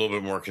this, if we're a little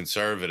bit more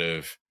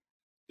conservative,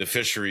 the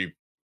fishery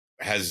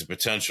has the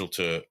potential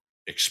to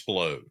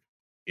explode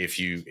if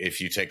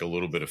you take a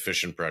little bit of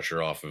fishing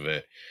pressure off of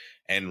it.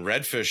 And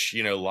redfish,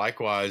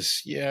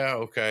 likewise, yeah,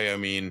 okay. I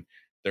mean,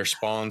 their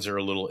spawns are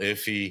a little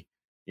iffy.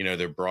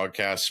 They're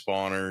broadcast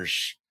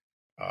spawners.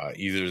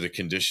 Either the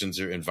conditions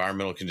or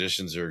environmental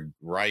conditions are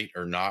right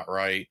or not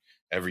right.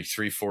 Every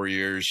 3-4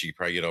 years, you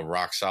probably get a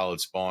rock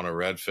solid spawn of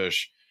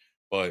redfish.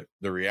 But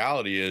the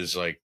reality is,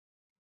 like,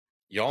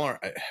 y'all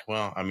aren't,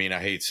 well, I mean, I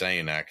hate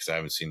saying that because I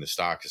haven't seen the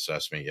stock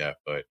assessment yet,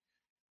 but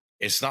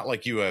it's not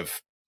like you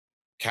have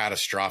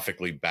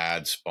catastrophically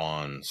bad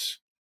spawns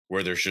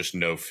where there's just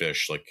no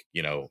fish, like,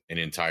 an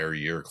entire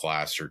year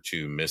class or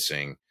two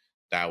missing.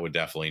 That would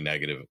definitely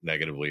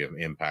negatively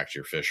impact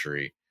your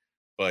fishery.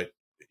 But,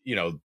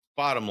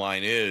 bottom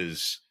line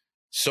is,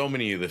 so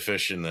many of the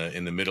fish in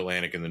the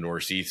Mid-Atlantic and the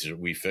Northeast that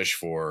we fish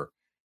for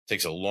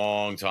takes a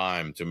long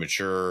time to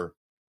mature,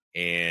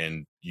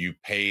 and you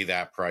pay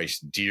that price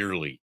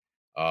dearly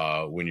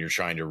when you're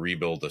trying to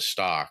rebuild the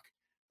stock.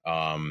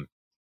 From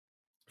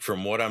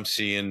what I'm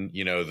seeing,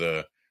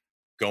 the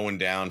going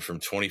down from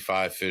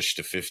 25 fish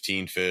to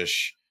 15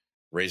 fish,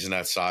 raising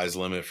that size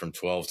limit from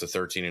 12 to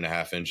 13 and a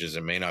half inches.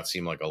 It may not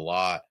seem like a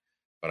lot,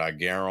 but I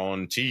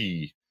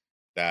guarantee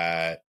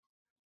that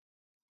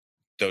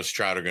those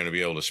trout are going to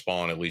be able to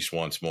spawn at least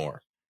once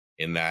more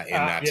in that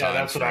time. Yeah,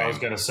 that's frame. what I was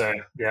going to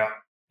say. Yeah,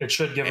 it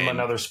should give them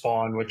another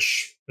spawn,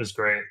 which is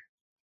great.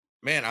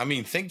 Man, I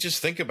mean,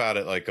 think about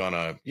it like on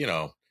a,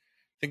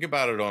 think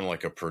about it on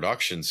like a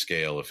production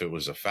scale. If it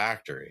was a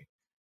factory,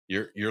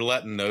 you're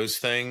letting those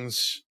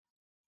things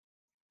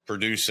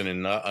produce in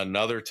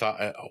another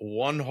time,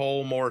 one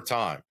whole more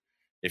time.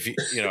 If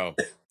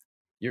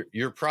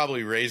you're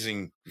probably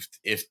raising,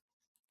 if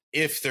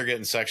they're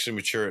getting sexually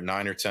mature at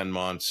 9 or 10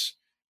 months,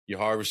 you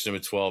harvest them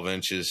at 12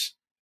 inches.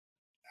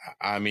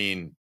 I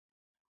mean,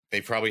 they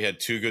probably had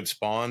 2 good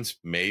spawns,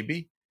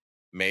 maybe.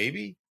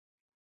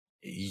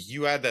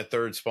 You add that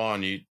third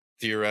spawn,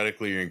 you're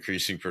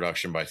increasing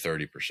production by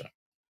 30%.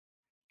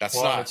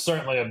 It's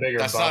certainly a bigger.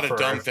 That's not a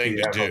dumb thing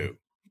to do,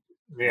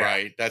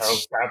 right?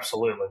 That's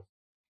absolutely.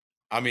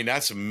 I mean,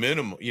 that's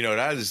minimal.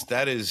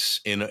 That is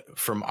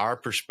from our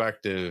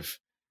perspective.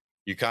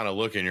 You kind of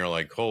look and you're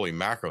like, holy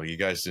mackerel, you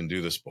guys didn't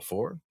do this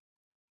before.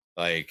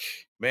 Like,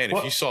 man,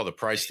 if you saw the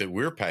price that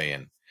we're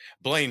paying,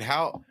 Blaine,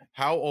 how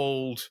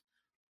old?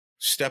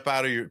 Step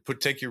out of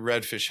take your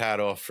redfish hat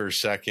off for a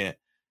second.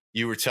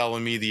 You were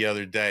telling me the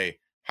other day,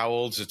 how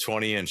old's a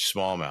 20-inch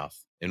smallmouth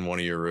in one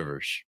of your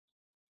rivers?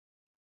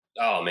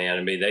 Oh man,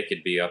 I mean, they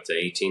could be up to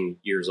 18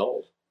 years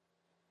old.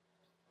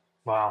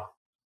 Wow.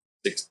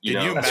 You Can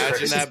know, you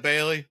imagine that,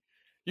 Bailey?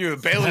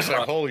 Bailey's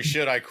like, holy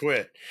shit, I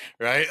quit,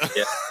 right?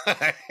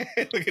 Yeah.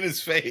 Look at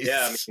his face.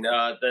 Yeah, I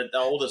mean, the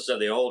oldest of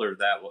the older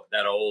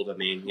that old, I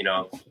mean, you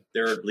know,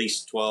 they're at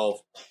least 12,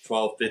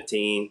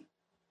 15,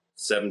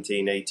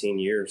 17, 18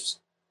 years.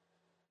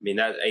 I mean,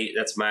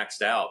 that's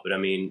maxed out. But I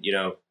mean, you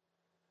know,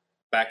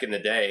 back in the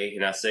day,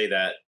 and I say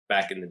that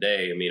back in the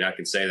day, I mean, I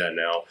can say that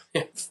now,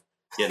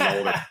 getting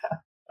older.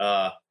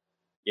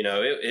 You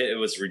know, it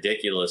was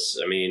ridiculous.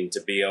 I mean,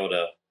 to be able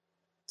to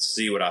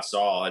see what I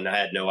saw, and I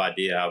had no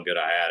idea how good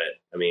I had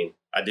it. I mean,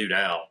 I do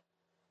now.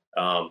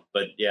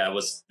 But yeah, it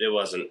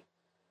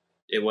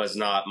was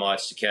not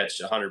much to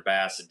catch 100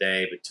 bass a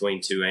day between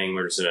two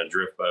anglers in a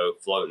drift boat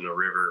floating the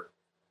river,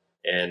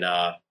 and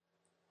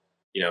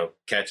you know,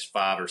 catch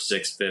 5 or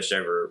 6 fish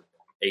over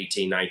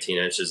 18, 19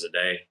 inches a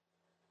day.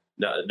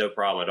 No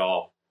problem at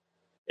all.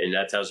 And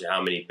that tells you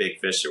how many big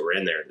fish that were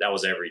in there. That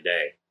was every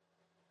day.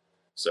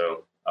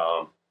 So,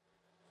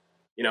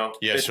 you know,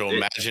 yeah. So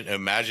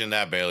imagine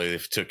that, Bailey.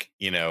 If it took,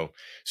 you know,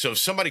 so if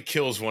somebody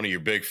kills one of your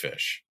big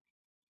fish,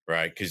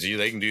 right? Because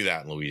they can do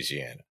that in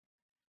Louisiana.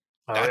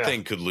 That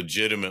thing could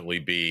legitimately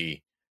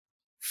be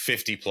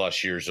 50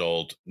 plus years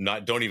old.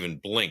 Don't even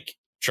blink.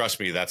 Trust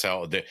me. That's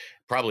how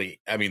probably,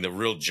 I mean, the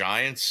real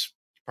giants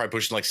probably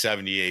pushing like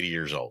 70, 80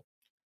 years old.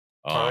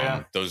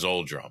 Those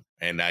old drum.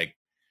 And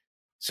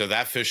so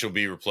that fish will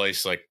be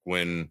replaced like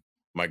when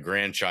my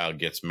grandchild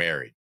gets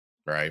married,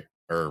 right?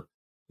 Or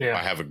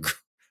I have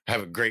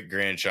a great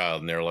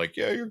grandchild, and they're like,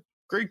 yeah, your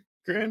great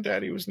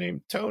granddaddy was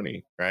named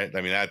Tony, right?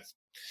 I mean,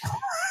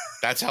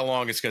 that's how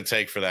long it's going to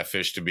take for that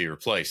fish to be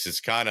replaced. It's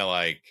kind of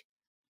like,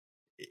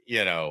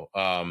 you know,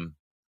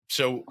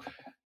 so,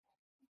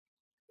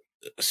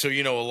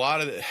 you know,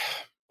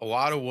 a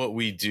lot of what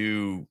we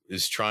do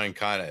is try and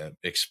kind of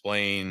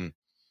explain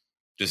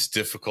this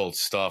difficult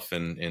stuff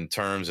in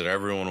terms that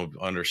everyone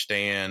will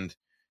understand,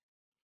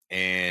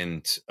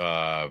 and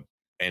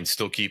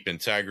still keep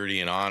integrity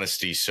and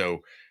honesty.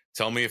 So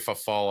tell me if I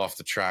fall off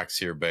the tracks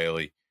here,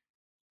 Bailey.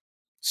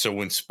 So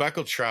when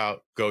speckled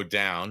trout go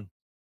down,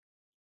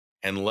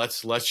 and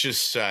let's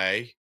just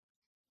say,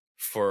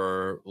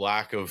 for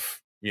lack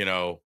of, you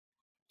know,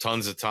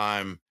 tons of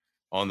time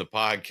on the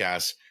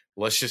podcast,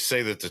 let's just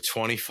say that the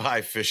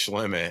 25 fish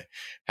limit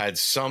had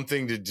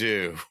something to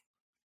do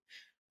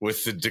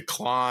with the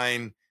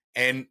decline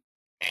and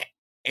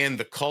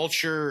the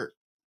culture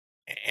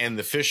and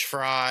the fish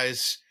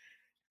fries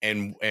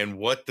and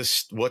what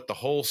the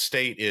whole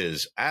state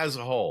is as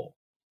a whole.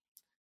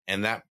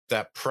 And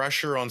that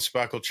pressure on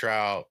speckled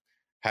trout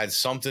had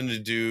something to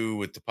do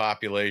with the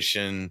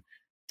population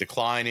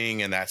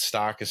declining and that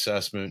stock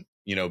assessment,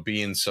 you know,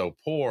 being so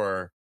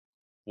poor.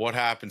 What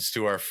happens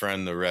to our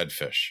friend the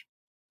redfish?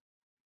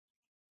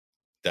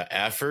 The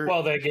effort.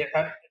 Well, they get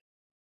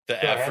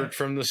the effort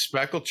from the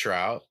speckled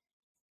trout.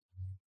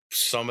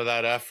 Some of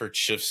that effort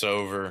shifts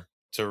over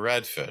to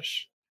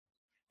redfish,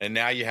 and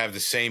now you have the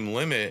same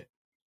limit,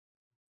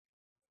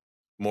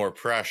 more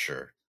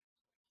pressure,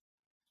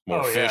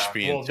 more fish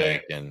being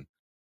taken.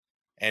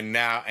 And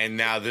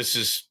now this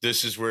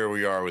is where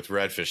we are with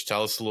redfish.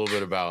 Tell us a little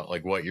bit about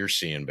like what you're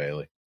seeing,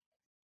 Bailey.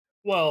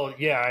 Well,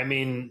 yeah, I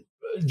mean,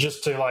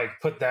 just to like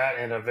put that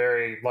in a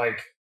very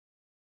like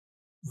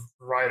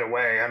right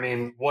away. I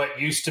mean, what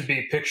used to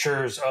be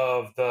pictures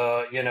of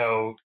the, you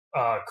know,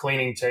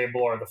 cleaning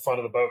table or the front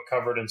of the boat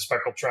covered in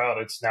speckled trout,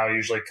 it's now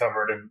usually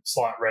covered in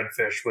slot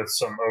redfish with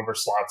some over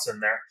slots in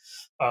there.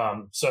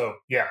 So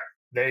yeah,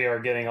 they are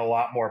getting a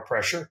lot more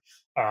pressure.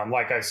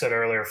 Like I said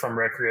earlier, from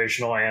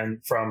recreational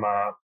and from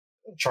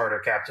charter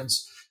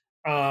captains.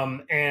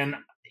 And,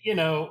 you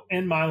know,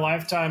 in my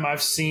lifetime,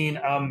 I've seen,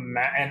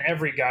 and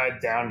every guide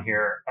down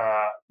here,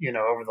 you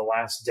know, over the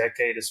last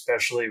decade,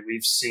 especially,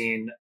 we've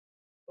seen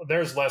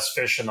there's less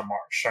fish in the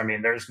marsh. I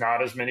mean, there's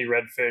not as many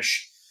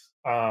redfish,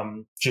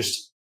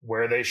 just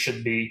where they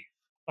should be.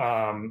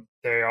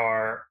 They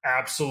are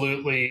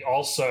absolutely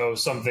also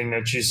something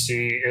that you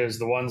see is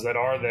the ones that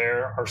are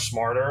there are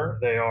smarter.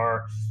 They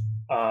are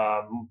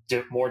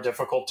more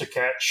difficult to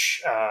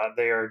catch.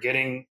 They are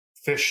getting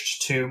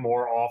fished to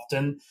more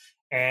often.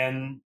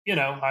 And, you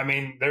know, I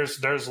mean,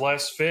 there's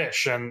less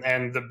fish.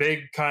 And the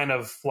big kind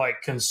of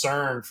like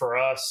concern for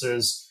us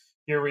is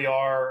here we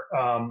are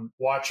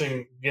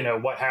watching, you know,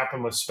 what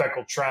happened with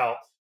speckled trout,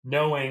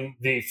 knowing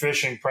the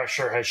fishing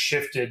pressure has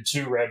shifted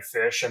to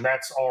redfish, and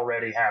that's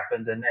already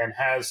happened and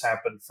has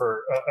happened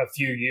for a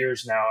few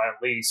years now,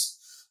 at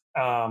least.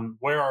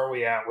 Where are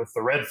we at with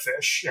the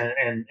redfish?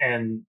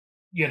 And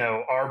you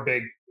know, our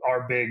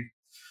big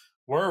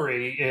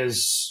worry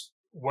is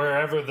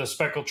wherever the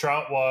speckled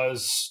trout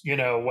was, you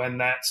know, when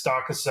that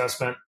stock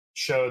assessment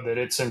showed that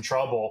it's in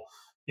trouble,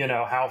 you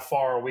know, how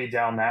far are we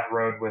down that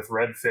road with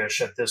redfish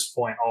at this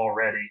point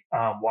already,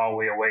 while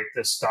we await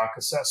this stock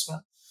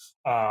assessment?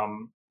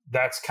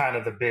 That's kind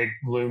of the big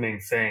looming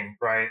thing,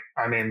 right?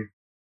 I mean,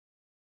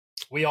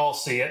 we all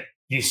see it.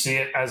 You see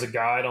it as a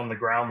guide on the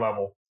ground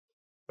level.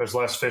 There's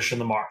less fish in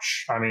the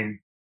marsh. I mean,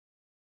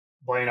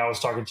 Blaine, I was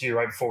talking to you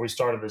right before we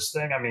started this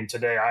thing. I mean,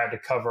 today I had to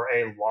cover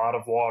a lot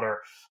of water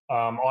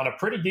on a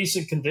pretty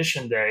decent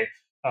condition day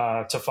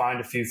to find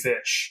a few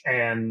fish.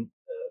 And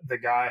the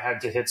guy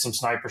had to hit some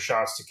sniper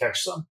shots to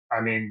catch some.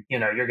 I mean,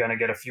 you're going to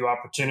get a few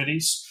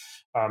opportunities.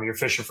 You're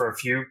fishing for a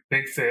few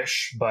big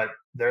fish, but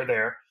they're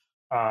there.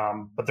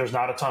 But there's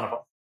not a ton of them.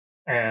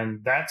 And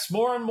that's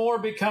more and more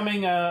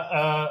becoming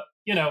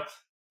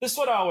this is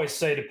what I always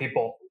say to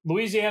people.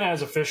 Louisiana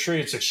as a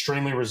fishery, it's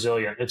extremely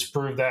resilient. It's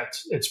proved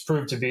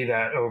to be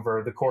that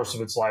over the course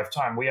of its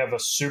lifetime. We have a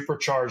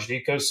supercharged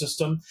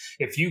ecosystem.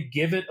 If you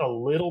give it a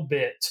little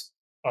bit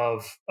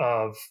of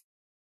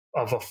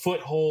a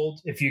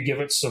foothold, if you give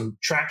it some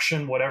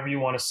traction, whatever you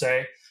want to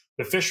say,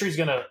 the fishery's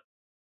going to,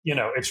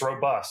 it's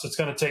robust. It's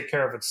going to take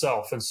care of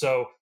itself. And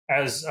so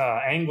as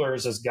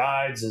anglers, as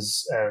guides,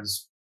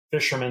 as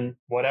fishermen,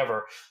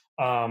 whatever,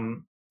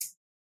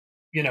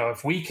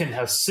 if we can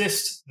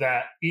assist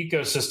that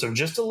ecosystem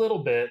just a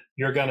little bit,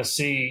 you're going to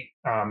see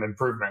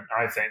improvement,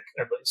 I think,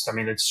 at least. I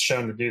mean, it's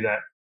shown to do that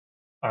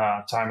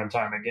time and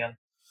time again.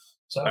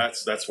 So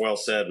that's well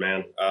said,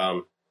 man.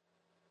 I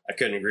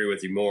couldn't agree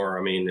with you more.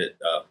 I mean,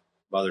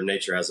 Mother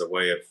Nature has a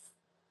way of,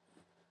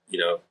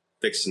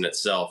 fixing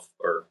itself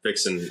or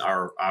fixing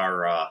our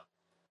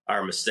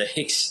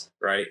mistakes,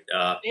 right?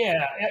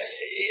 Yeah.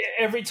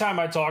 Every time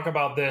I talk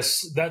about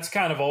this, that's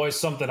kind of always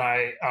something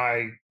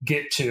I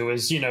get to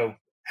is,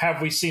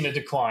 have we seen a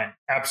decline?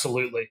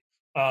 Absolutely.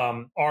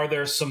 Are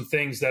there some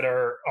things that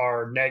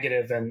are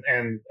negative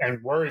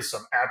and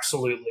worrisome?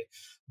 Absolutely.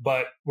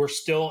 But we're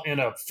still in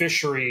a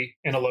fishery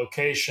in a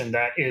location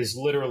that is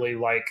literally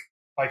like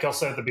I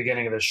said at the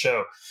beginning of the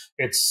show,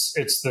 it's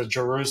the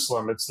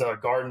Jerusalem, it's the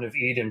Garden of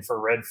Eden for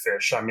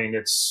redfish. I mean,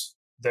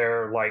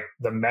 they're like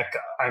the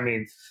Mecca. I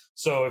mean,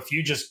 so if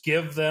you just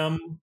give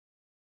them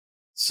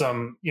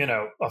some,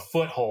 a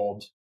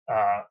foothold,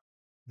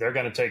 they're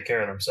going to take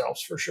care of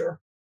themselves for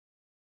sure.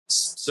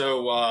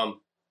 So,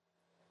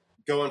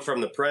 going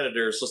from the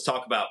predators, let's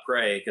talk about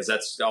prey, because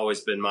that's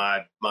always been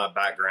my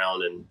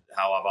background and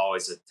how I've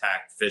always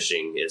attacked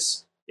fishing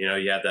is, you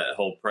have that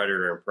whole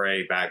predator and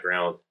prey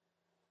background.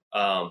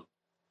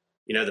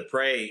 The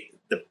prey,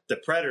 the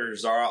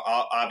predators are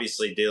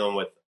obviously dealing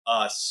with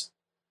us,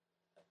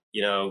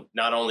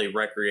 not only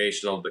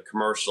recreational, but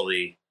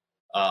commercially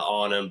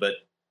on them. But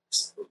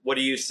what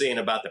are you seeing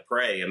about the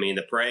prey? I mean,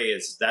 the prey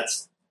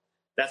that's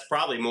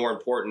probably more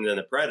important than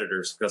the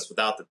predators, because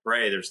without the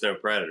prey, there's no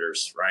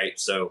predators, right?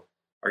 So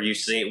what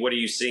are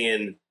you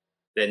seeing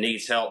that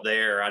needs help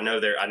there? I know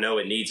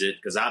it needs it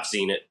because I've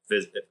seen it.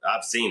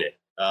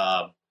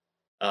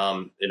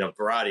 In a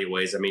variety of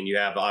ways. I mean, you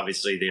have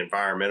obviously the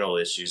environmental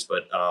issues,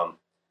 but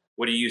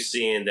what are you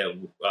seeing that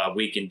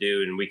we can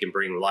do and we can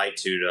bring light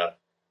to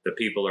the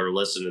people who are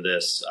listening to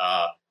this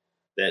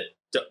that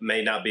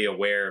may not be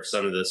aware of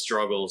some of the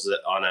struggles that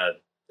on a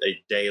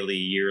daily,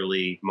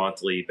 yearly,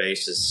 monthly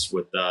basis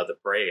with the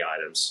prey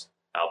items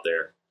out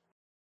there?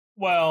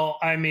 Well,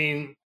 I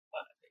mean,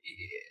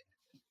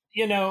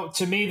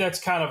 to me,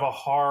 that's kind of a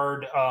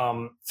hard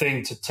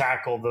thing to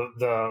tackle.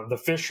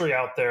 The fishery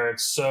out there,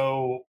 it's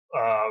so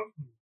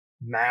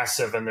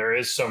massive, and there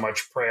is so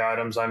much prey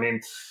items. I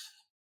mean,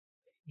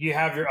 you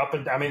have your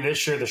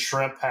this year the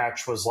shrimp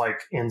hatch was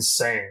like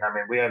insane. I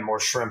mean, we had more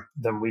shrimp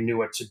than we knew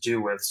what to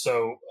do with.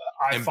 So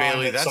I find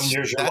Bailey, that some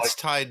years that's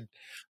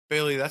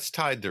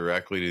tied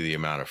directly to the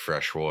amount of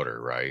fresh water,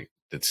 right?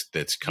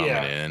 That's coming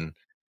in.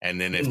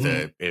 And then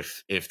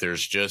if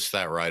there's just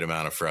that right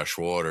amount of fresh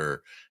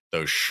water,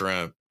 those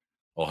shrimp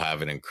will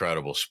have an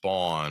incredible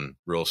spawn,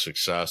 real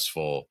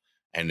successful,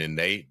 and then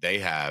they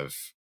have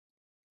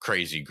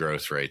crazy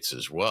growth rates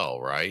as well,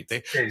 right?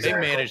 They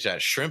manage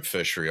that shrimp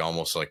fishery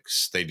almost like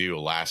they do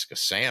Alaska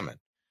salmon.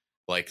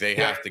 Like they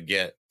have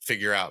to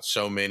figure out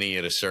so many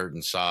at a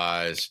certain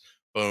size,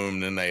 boom,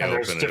 then they open it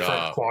up. There's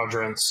different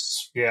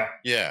quadrants. Yeah.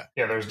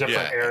 There's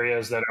different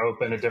areas that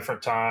open at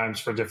different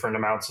times for different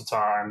amounts of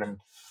time, and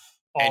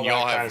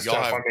y'all have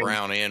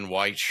brown and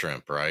white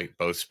shrimp, right?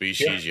 Both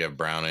species. You have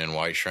brown and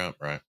white shrimp,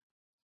 right?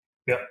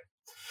 Yep.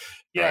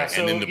 Yeah. Right.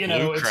 So, and then the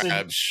blue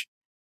crabs.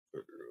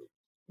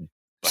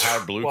 How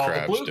are blue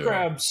crabs the blue doing?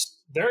 Crabs,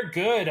 they're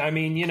good. I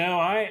mean,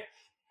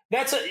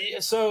 that's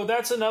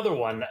another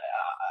one.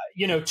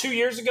 2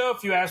 years ago,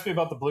 if you asked me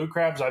about the blue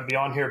crabs, I'd be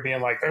on here being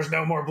like, there's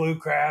no more blue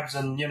crabs.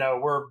 And,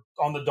 we're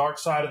on the dark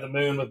side of the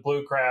moon with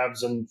blue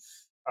crabs. And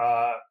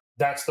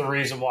that's the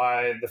reason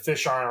why the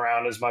fish aren't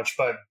around as much.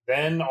 But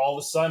then all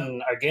of a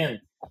sudden,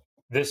 again,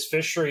 this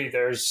fishery,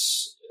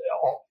 there's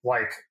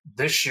like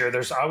this year,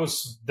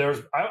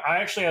 I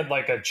actually had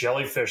like a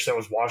jellyfish that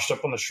was washed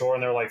up on the shore,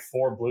 and there were like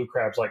 4 blue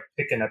crabs like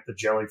picking at the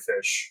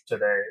jellyfish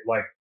today.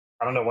 Like,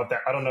 I don't know what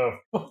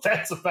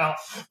that's about,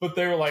 but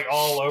they were like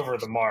all over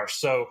the marsh.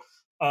 So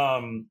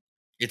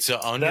it's an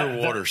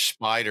underwater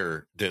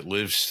spider that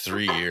lives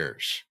 3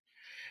 years,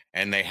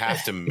 and they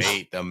have to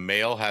mate. The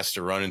male has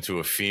to run into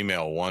a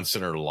female once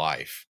in her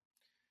life,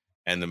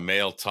 and the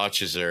male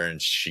touches her,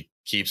 and she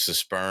keeps the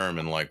sperm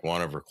in like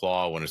one of her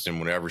claw.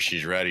 Whenever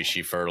she's ready,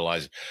 she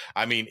fertilizes.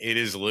 I mean, it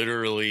is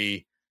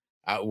literally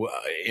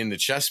in the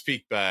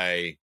Chesapeake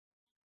Bay.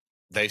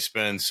 they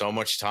spend so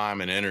much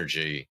time and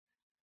energy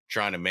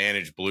trying to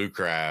manage blue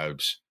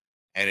crabs,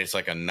 and it's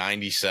like a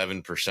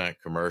 97%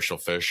 commercial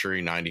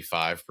fishery,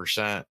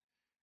 95%.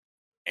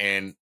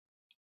 And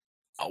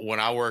when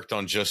I worked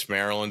on just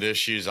Maryland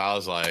issues, I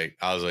was like,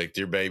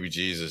 dear baby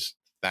Jesus,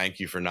 thank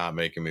you for not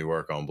making me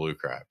work on blue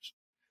crabs,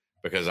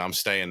 because I'm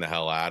staying the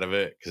hell out of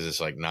it, because it's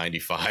like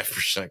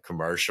 95%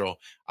 commercial.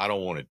 I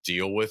don't want to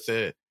deal with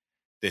it.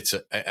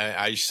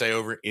 I say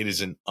over, it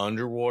is an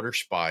underwater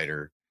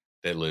spider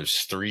that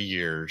lives 3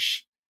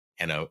 years,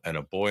 and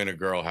a boy and a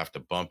girl have to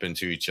bump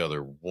into each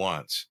other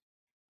once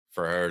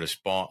for her to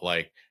spawn.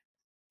 Like,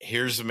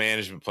 here's the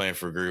management plan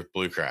for group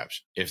blue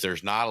crabs. If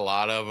there's not a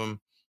lot of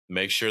them,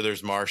 make sure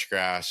there's marsh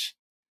grass,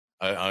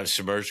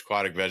 submerged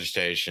aquatic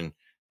vegetation,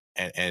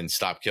 and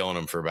stop killing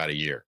them for about a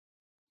year.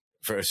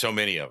 For so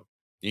many of them,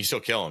 you still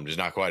kill them, just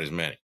not quite as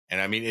many. And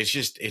I mean,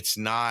 it's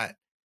not.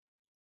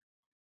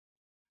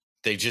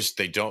 They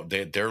don't.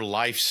 Their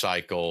life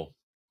cycle,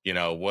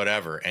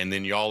 whatever. And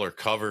then y'all are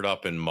covered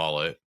up in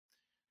mullet.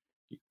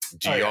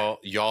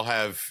 Y'all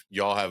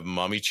have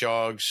mummy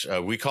chogs?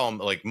 We call them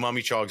like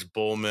mummy chogs,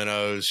 bull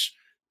minnows,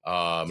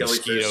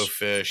 mosquito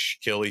fish,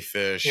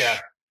 killifish. Yeah.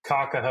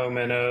 Cockahoe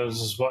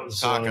minnows is what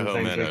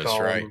Cockahoe minnows,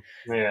 right?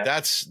 Them. Yeah.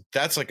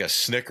 That's like a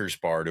Snickers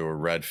bar to a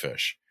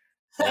redfish.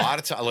 A lot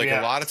of times,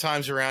 a lot of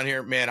times around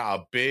here, man,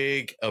 a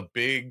big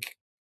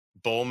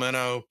bull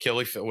minnow,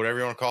 killifish, whatever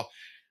you want to call,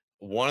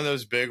 one of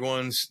those big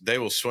ones, they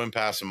will swim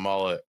past a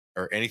mullet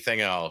or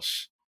anything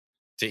else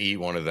to eat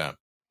one of them.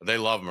 They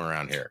love them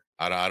around here.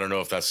 I don't know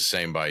if that's the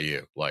same by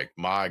you. Like,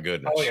 my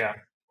goodness. Oh yeah.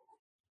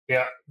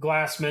 Yeah.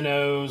 Glass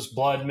minnows,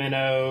 blood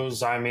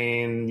minnows. I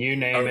mean, you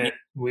name it.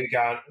 We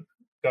got.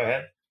 Go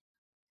ahead.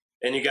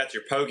 And you got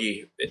your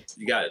pogey.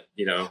 You got,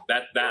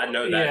 that I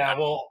know that. Yeah,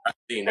 well, I've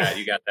seen that.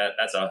 You got that.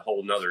 That's a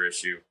whole nother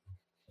issue.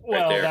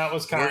 Well, right there. That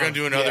was kind We're going to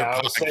do another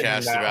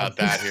podcast about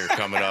that here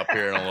coming up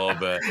here in a little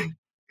bit.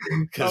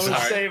 I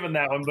was saving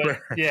that one, but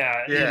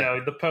yeah,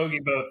 the pogey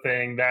boat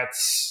thing,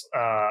 that's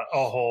a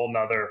whole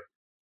nother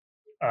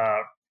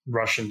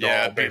Russian doll.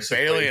 Yeah,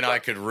 basically. Bailey and I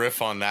could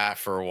riff on that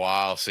for a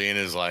while, seeing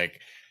as like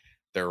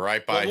they're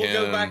right by him.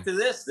 We'll go back to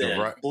this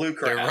then. Blue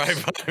crabs. They're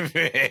right by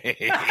me.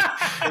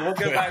 We'll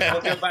go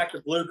back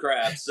to blue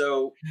crabs.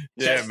 So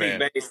Chesapeake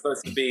Bay is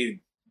supposed to be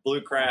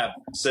blue crab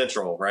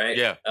central, right?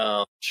 Yeah.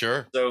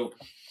 Sure. So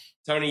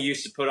Tony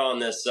used to put on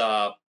this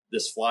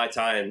fly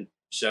tying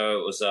show.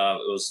 It was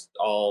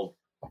all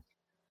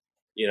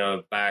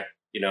back.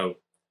 It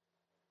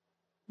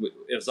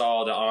was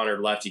all to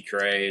honor Lefty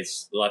Cray.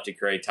 It's the Lefty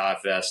Cray Tie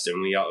Fest,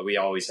 and we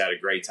always had a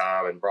great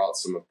time and brought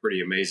some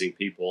pretty amazing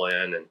people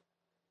in, and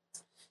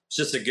it's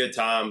just a good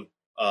time.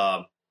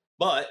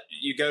 But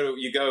you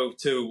go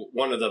to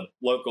one of the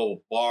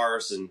local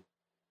bars and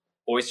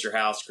oyster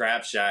house,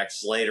 crab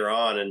shacks later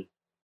on, and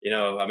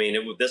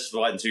this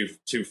wasn't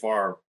too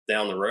far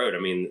down the road. I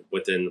mean,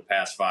 within the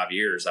past 5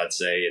 years, I'd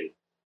say. And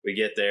we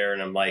get there,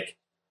 and I'm like,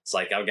 it's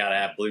like, I've got to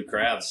have blue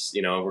crabs.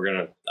 I want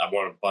a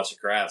bunch of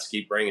crabs.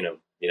 Keep bringing them.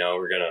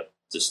 We're gonna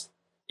just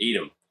eat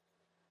them.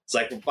 It's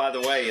like, well, by the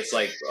way, it's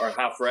like, or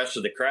how fresh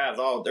are the crabs?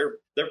 Oh, they're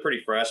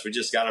pretty fresh. We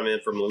just got them in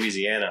from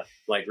Louisiana.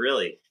 Like,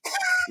 really?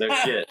 No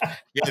shit.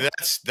 Yeah,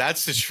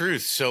 that's the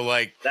truth. So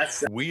like,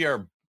 we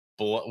are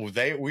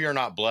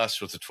not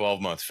blessed with a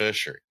 12-month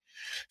fishery.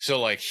 So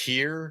like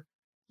here,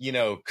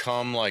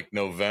 come like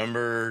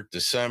November,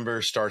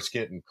 December starts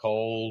getting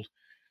cold.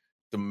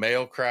 The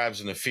male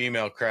crabs and the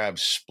female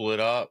crabs split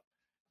up,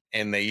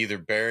 and they either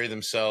bury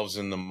themselves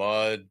in the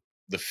mud.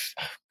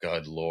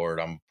 God Lord,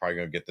 I'm probably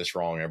going to get this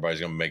wrong. Everybody's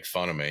going to make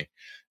fun of me.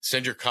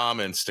 Send your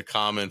comments at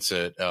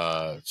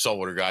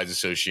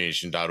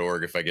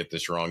saltwaterguidesassociation.org. If I get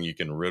this wrong, you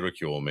can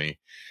ridicule me.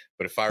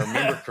 But if I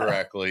remember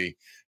correctly,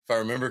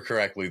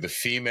 the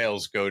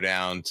females go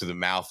down to the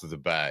mouth of the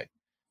bay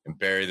and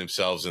bury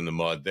themselves in the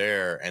mud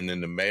there. And then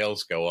the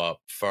males go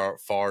up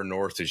far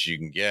north as you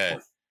can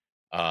get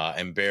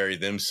and bury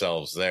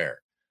themselves there.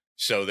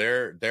 So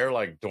they're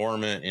like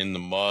dormant in the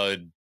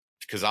mud,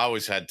 because I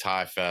always had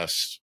Tie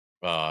Fest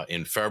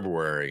in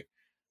February,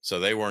 so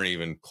they weren't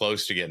even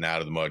close to getting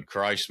out of the mud.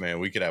 Christ, man,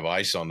 we could have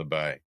ice on the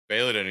bay.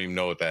 Bailey doesn't even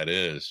know what that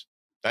is.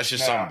 That's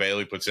just something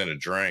Bailey puts in a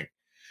drink.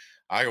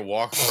 I could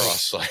walk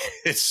across, like,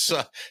 it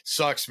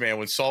sucks, man.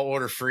 When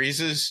saltwater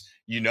freezes,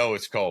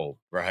 it's cold,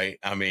 right?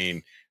 I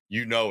mean,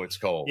 it's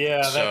cold.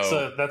 Yeah,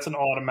 that's an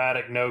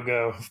automatic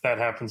no-go if that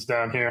happens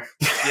down here.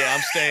 Yeah,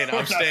 I'm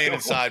staying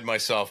inside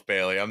myself,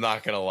 Bailey. I'm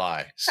not going to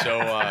lie.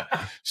 So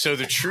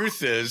the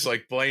truth is,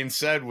 like Blaine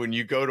said, when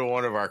you go to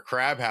one of our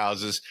crab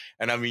houses,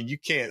 and I mean, you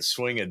can't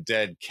swing a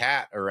dead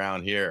cat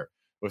around here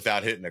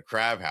without hitting a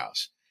crab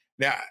house.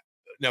 Now,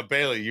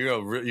 Bailey, you're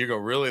gonna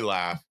really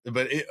laugh,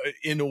 but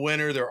in the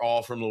winter, they're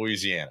all from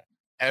Louisiana.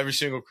 Every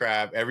single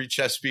crab, every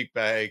Chesapeake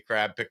Bay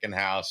crab picking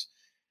house,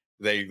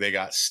 they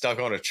got stuck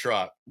on a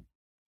truck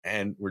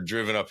and were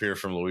driven up here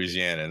from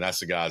Louisiana, and that's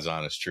the God's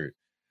honest truth.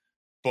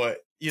 But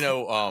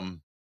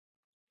the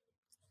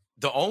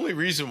only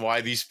reason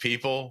why these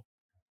people,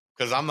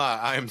 because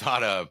I am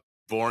not a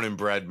born and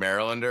bred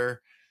Marylander,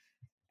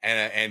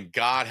 and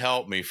God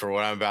help me for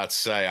what I'm about to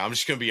say. I'm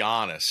just going to be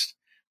honest.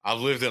 I've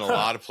lived in a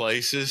lot of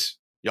places.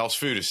 Y'all's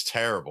food is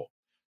terrible.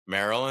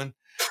 Maryland,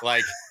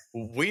 like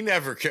we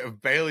never,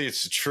 Bailey,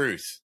 it's the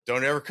truth.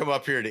 Don't ever come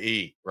up here to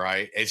eat,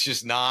 right? It's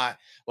just not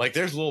like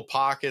there's little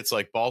pockets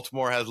like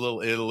Baltimore has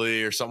Little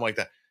Italy or something like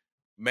that.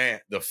 Man,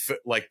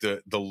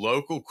 the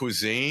local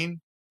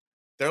cuisine,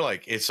 they're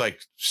like, it's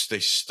like they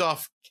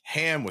stuff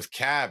ham with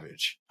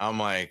cabbage. I'm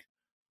like,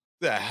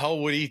 the hell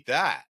would eat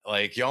that?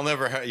 Like y'all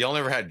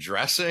never had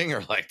dressing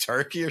or like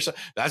turkey or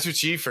something. That's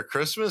what you eat for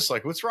Christmas?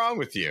 Like what's wrong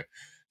with you?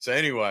 So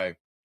anyway,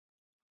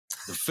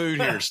 the food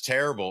here is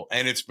terrible,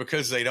 and it's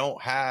because they don't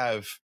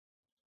have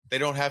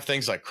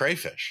things like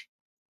crayfish,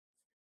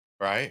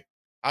 right?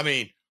 I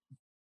mean,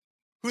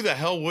 who the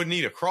hell wouldn't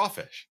eat a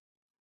crawfish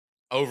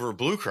over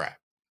blue crab?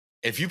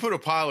 If you put a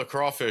pile of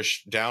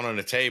crawfish down on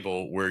a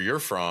table where you're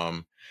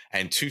from,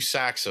 and two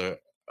sacks of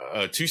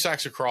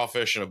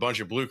crawfish and a bunch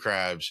of blue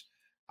crabs,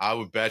 I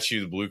would bet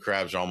you the blue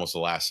crabs are almost the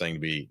last thing to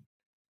be eaten.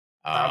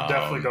 I'm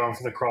definitely going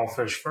for the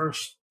crawfish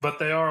first, but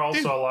they are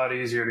also a lot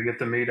easier to get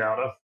the meat out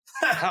of.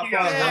 How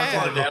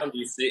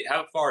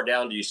far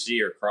down do you see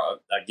your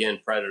again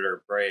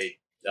predator prey?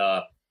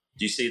 Do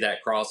you see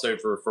that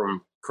crossover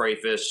from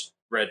crayfish,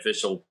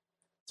 redfish will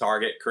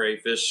target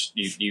crayfish?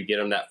 You get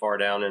them that far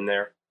down in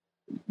there,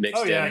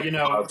 mixed in,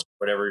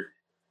 whatever.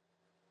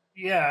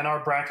 Yeah, in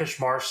our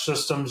brackish marsh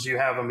systems, you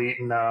have them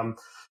eating.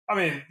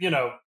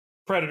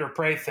 Predator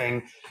prey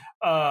thing.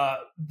 The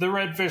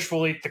redfish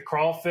will eat the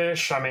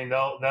crawfish. I mean,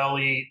 they'll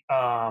eat.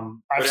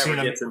 I've seen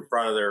them gets in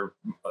front of their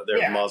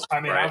muzzle. I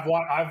mean, right?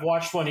 I've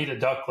watched one eat a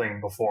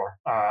duckling before.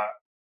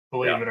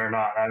 Believe it or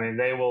not. I mean,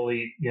 they will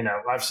eat.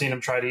 I've seen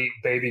them try to eat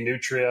baby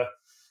nutria,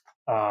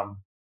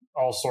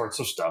 all sorts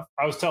of stuff.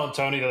 I was telling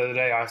Tony the other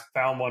day I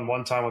found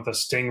one time with a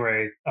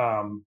stingray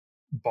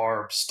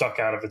barb stuck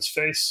out of its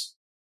face.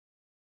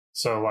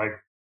 So, like,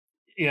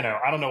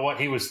 I don't know what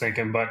he was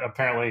thinking, but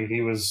apparently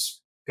he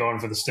was going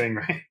for the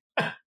stingray.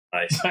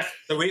 Nice.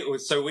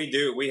 So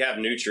we have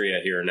nutria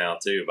here now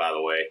too, by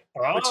the way.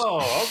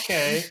 Oh,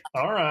 okay.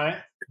 All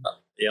right.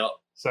 Yep.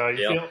 So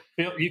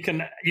you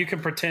can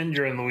pretend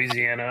you're in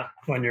Louisiana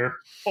when you're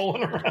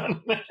fooling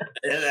around there.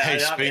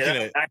 Hey,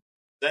 I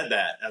said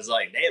that. I was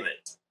like, damn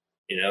it.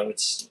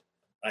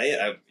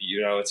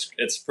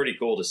 It's pretty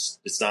cool.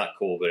 It's not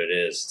cool, but it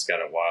is. It's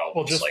kind of wild.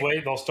 Well, just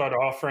wait. They'll start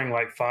offering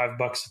like $5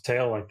 a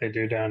tail like they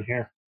do down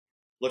here.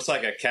 Looks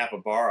like a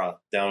capybara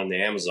down in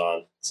the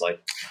Amazon. It's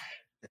like,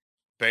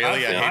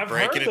 Bailey, I hate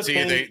breaking it to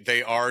you.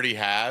 They already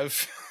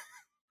have.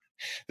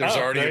 There's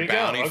already a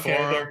bounty for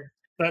them.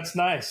 That's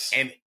nice.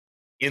 And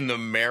in the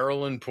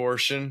Maryland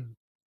portion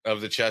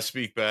of the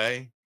Chesapeake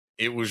Bay,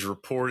 it was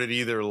reported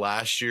either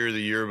last year or the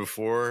year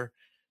before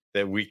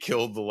that we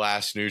killed the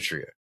last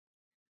nutria.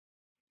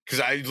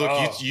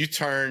 Because you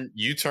turn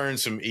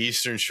some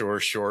Eastern Shore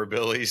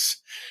shorebillies,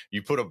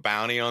 you put a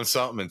bounty on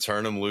something and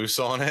turn them loose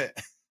on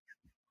it.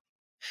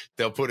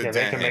 They'll put a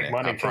dent in it.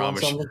 I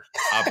promise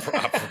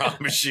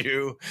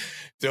you.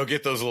 They'll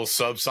get those little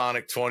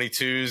subsonic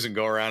 22s and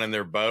go around in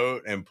their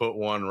boat and put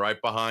one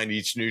right behind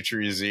each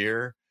nutria's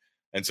ear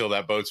until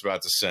that boat's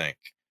about to sink.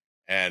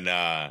 And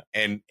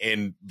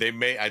they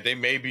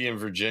may be in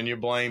Virginia,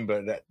 Blaine,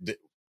 but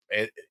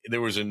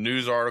there was a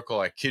news article.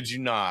 I kid you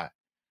not.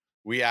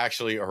 We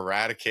actually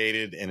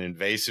eradicated an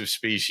invasive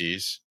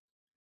species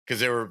because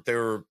they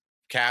were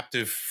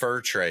captive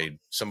fur trade.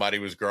 Somebody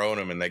was growing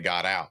them and they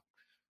got out.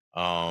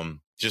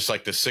 Just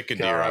like the Sika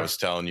deer I was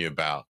telling you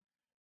about.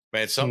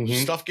 Man,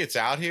 stuff gets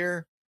out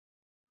here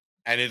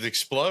and it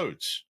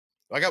explodes.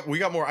 I got more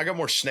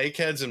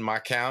snakeheads in my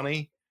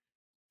county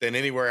than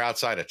anywhere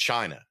outside of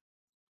China.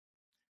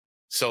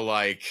 So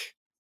like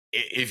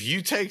if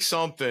you take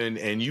something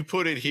and you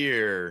put it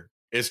here,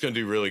 it's going to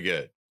do really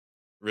good.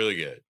 Really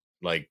good.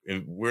 Like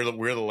we're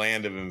the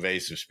land of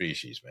invasive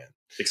species, man.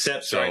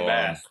 Except striped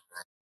bass.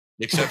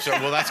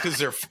 Well, that's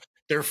because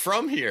they're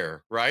from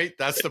here, right?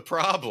 That's the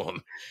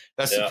problem.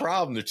 The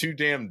problem. They're too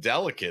damn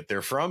delicate.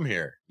 They're from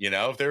here.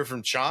 If they're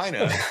from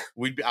China,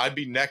 I'd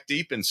be neck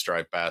deep in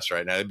striped bass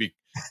right now. They'd be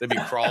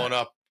crawling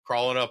up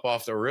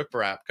off the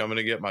riprap coming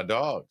to get my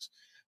dogs.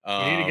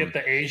 You need to get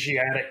the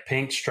Asiatic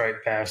pink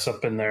striped bass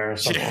up in there or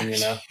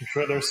something. I'm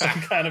sure there's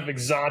some kind of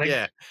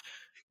exotic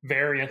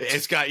variant.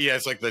 It's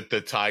like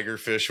the tiger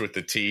fish with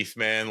the teeth,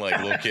 man. Like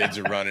little kids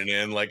are running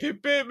in like,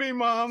 it bit me,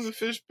 mom, the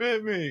fish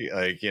bit me.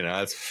 Like,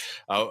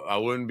 I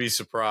wouldn't be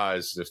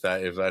surprised if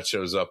that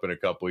shows up in a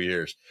couple of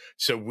years.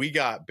 So we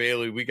got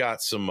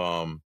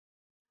some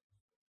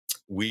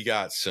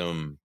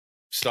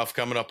stuff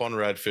coming up on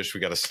redfish. We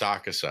got a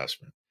stock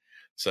assessment.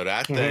 So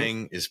that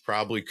thing is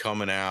probably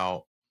coming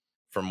out,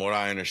 from what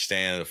I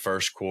understand, the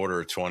first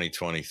quarter of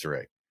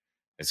 2023.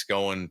 It's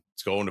going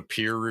to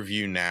peer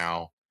review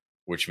now,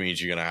 which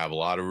means you're going to have a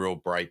lot of real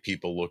bright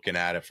people looking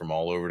at it from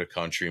all over the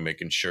country,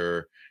 making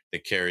sure they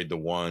carried the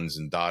ones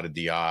and dotted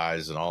the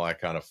I's and all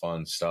that kind of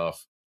fun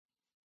stuff.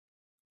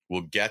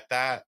 We'll get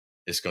that.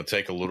 It's going to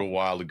take a little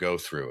while to go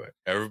through it.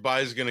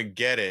 Everybody's going to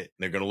get it.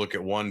 They're going to look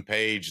at one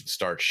page and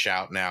start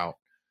shouting out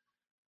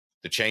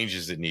the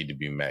changes that need to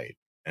be made.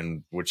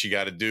 And what you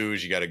got to do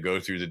is you got to go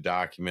through the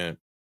document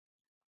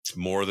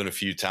more than a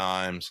few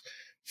times,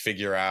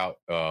 figure out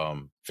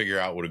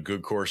what a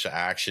good course of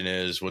action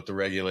is, what the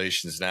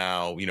regulations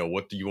now,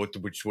 what you want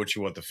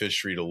the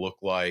fishery to look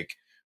like,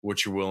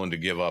 what you're willing to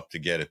give up to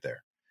get it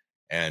there.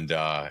 And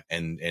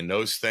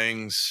those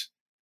things,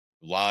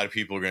 a lot of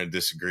people are going to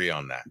disagree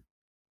on that.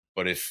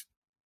 But if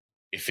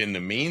in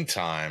the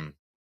meantime,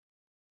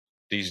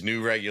 these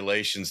new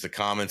regulations, the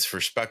comments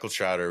for speckled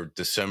trout are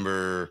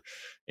December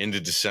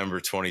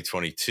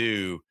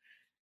 2022,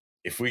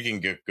 if we can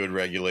get good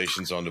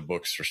regulations on the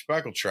books for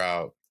speckled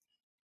trout,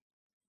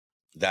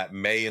 that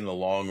may in the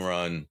long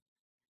run,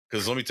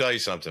 because let me tell you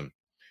something,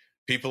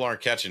 people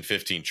aren't catching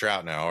 15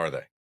 trout now, are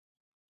they?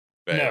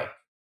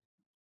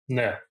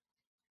 No.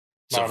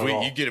 So if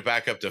you get it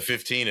back up to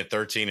 15 at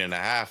 13 and a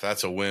half,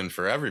 that's a win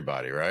for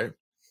everybody, right?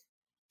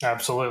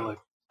 Absolutely.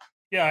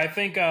 Yeah, I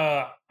think,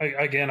 I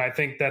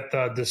think that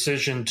the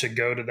decision to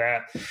go to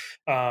that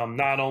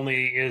not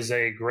only is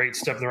a great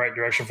step in the right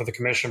direction for the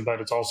commission,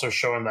 but it's also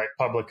showing that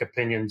public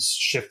opinion's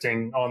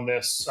shifting on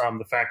this.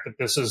 The fact that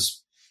this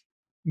is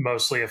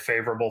mostly a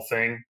favorable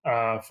thing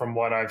from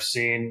what I've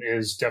seen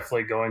is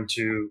definitely going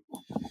to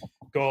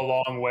go a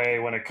long way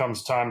when it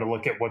comes time to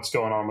look at what's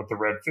going on with the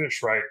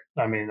redfish, right?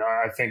 I mean,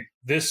 I think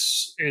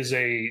this is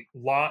a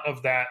lot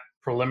of that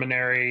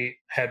preliminary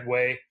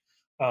headway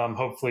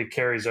hopefully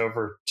carries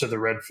over to the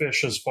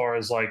redfish as far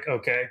as like,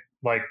 okay,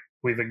 like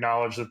we've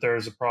acknowledged that there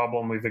is a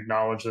problem. We've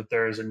acknowledged that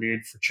there is a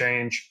need for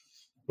change.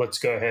 Let's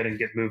go ahead and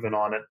get moving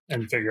on it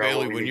and figure out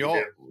what we need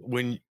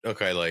to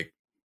do.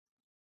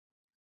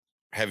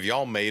 Have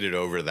y'all made it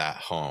over that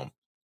hump?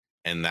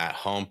 And that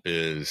hump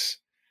is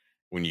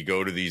when you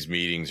go to these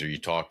meetings or you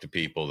talk to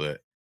people, that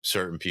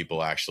certain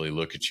people actually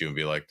look at you and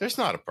be like, there's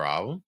not a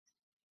problem.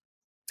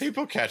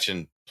 People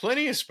catching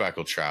plenty of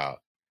speckled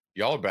trout.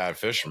 Y'all are bad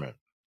fishermen.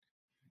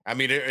 I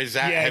mean, is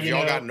that, have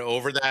y'all gotten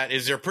over that?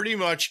 Is there pretty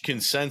much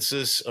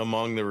consensus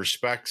among the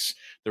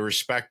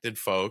respected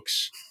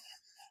folks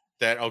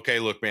that, okay,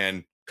 look,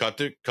 man, cut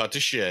the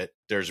shit.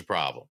 There's a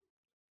problem.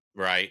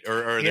 Right.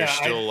 Or there's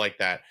still like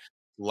that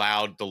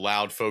the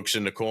loud folks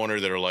in the corner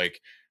that are like,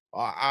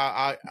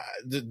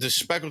 the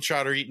speckled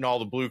trout are eating all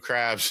the blue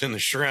crabs and the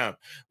shrimp.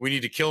 We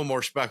need to kill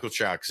more speckled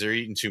trout because they're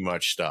eating too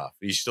much stuff.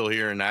 Are you still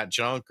hearing that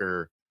junk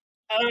or?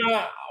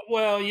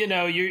 Well,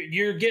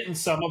 you're getting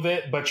some of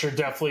it, but you're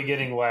definitely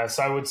getting less.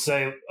 I would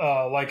say,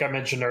 like I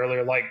mentioned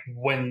earlier, like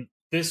when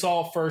this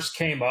all first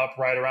came up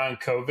right around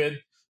COVID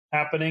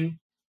happening,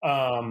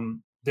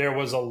 there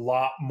was a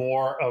lot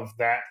more of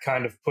that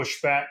kind of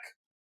pushback.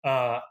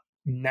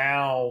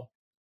 Now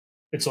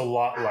it's a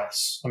lot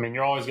less. I mean,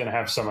 you're always going to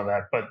have some of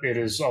that, but it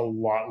is a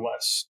lot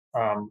less.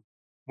 And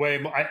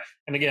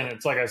again,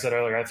 it's like I said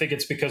earlier, I think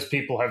it's because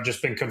people have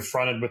just been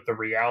confronted with the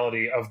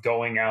reality of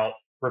going out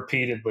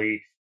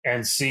repeatedly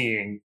and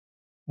seeing,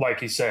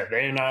 like you said,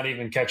 they're not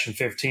even catching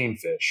 15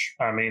 fish.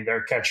 I mean,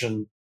 they're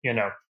catching,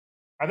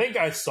 I think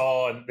I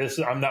saw this.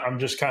 I'm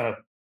just kind of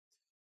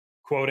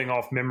quoting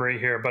off memory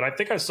here, but I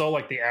think I saw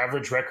like the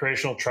average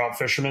recreational trout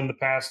fisherman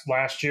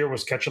last year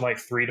was catching like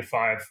 3 to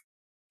 5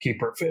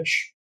 keeper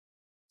fish.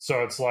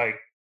 So it's like,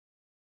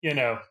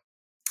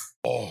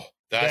 oh,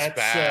 that's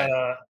bad.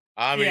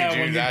 I mean,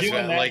 dude, that's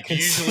bad. Like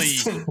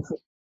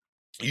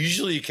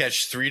usually you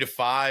catch 3 to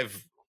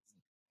 5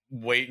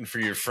 waiting for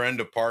your friend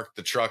to park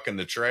the truck in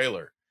the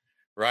trailer,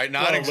 right?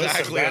 Not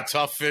exactly a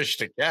tough fish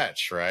to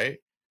catch, right?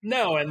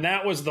 No, and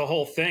that was the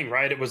whole thing,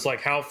 right? It was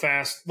like how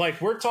fast,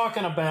 like we're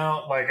talking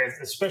about, like,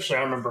 especially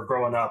I remember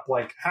growing up,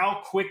 like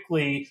how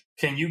quickly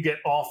can you get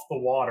off the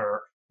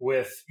water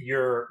with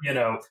your,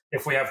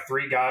 if we have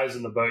 3 guys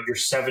in the boat, you're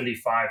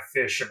 75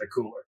 fish in the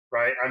cooler,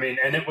 right? I mean,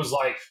 and it was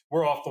like,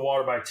 we're off the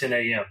water by 10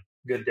 a.m.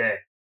 Good day.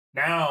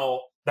 Now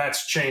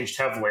that's changed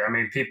heavily. I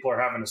mean, people are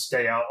having to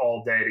stay out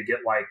all day to get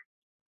like,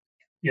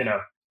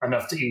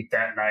 enough to eat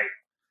that night.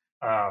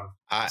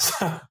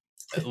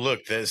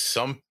 Look, there's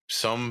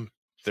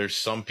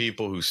some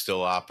people who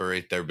still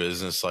operate their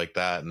business like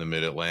that in the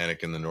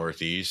Mid-Atlantic and the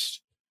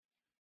Northeast.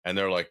 And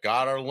they're like,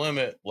 got our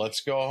limit. Let's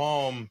go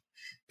home,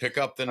 pick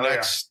up the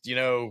next,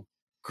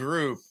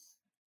 group.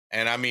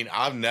 And I mean,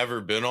 I've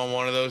never been on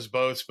one of those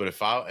boats, but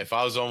if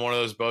I was on one of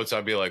those boats,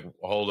 I'd be like,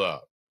 hold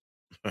up.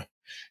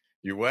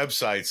 Your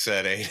website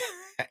said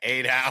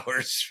 8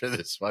 hours for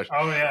this much.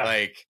 Oh yeah.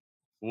 Like,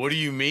 what do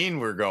you mean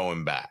we're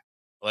going back?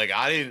 Like,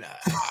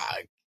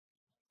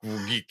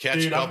 you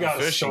catch a couple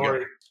fish and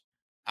go,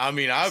 I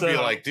mean, I'd be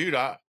like, dude,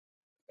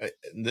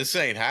 this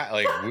ain't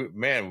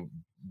man,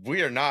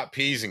 we are not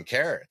peas and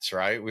carrots,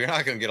 right? We're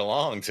not going to get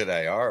along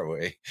today, are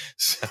we?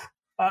 So.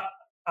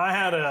 I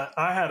had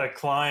a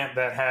client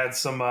that had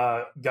some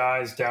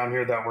guys down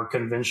here that were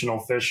conventional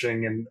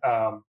fishing, and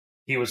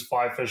he was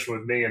fly fishing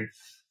with me, and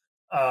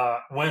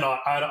went on,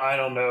 I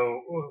don't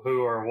know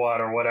who or what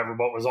or whatever,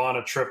 but was on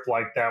a trip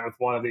like that with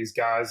one of these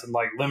guys and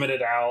like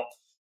limited out.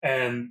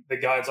 And the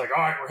guy's like,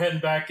 all right, we're heading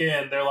back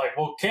in. They're like,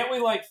 well, can't we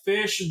like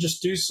fish and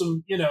just do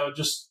some,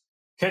 just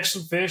catch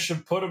some fish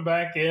and put them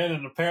back in?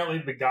 And apparently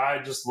the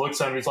guy just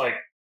looks at him. He's like,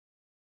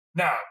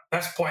 no,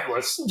 that's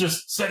pointless.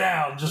 Just sit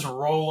down, just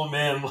roll them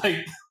in.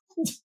 Like,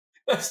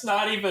 that's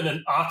not even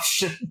an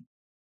option.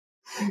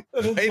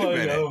 Wait a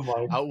minute. Oh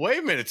my. Wait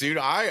a minute, dude.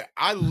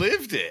 I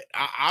lived it.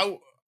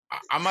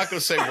 I'm not going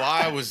to say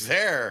why I was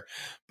there,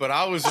 but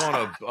I was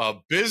on a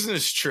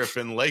business trip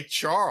in Lake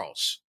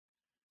Charles,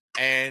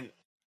 and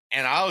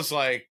I was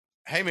like,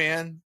 "Hey,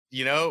 man,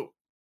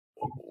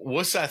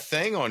 what's that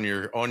thing on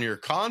your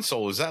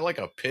console? Is that like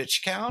a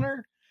pitch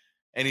counter?"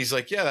 And he's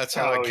like, "Yeah, that's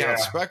how I count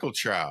speckled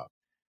trout."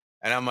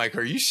 And I'm like,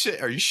 "Are you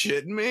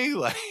shitting me?"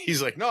 Like,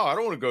 he's like, "No, I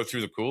don't want to go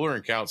through the cooler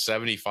and count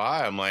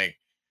 75." I'm like,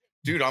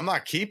 "Dude, I'm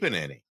not keeping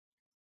any.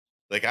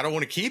 Like, I don't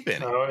want to keep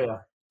any." Oh yeah.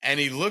 And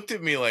he looked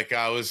at me like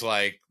I was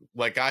like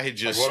I had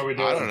just, what are we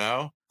doing? I don't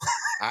know.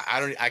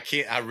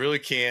 I really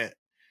can't.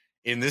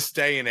 In this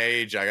day and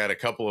age, I got a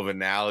couple of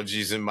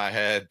analogies in my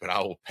head, but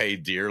I will pay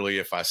dearly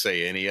if I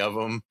say any of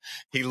them.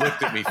 He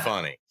looked at me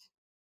funny.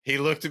 He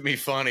looked at me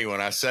funny when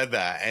I said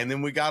that. And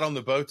then we got on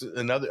the boat,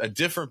 a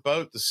different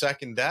boat the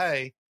second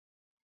day.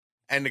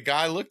 And the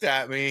guy looked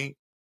at me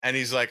and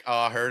he's like, "Oh,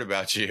 I heard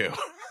about you."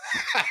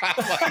 I'm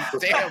like,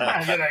 damn.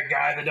 I get that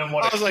guy that doesn't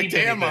want to. I was like,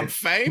 damn, anything. I'm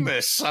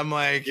famous. I'm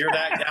like, You're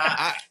that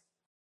guy.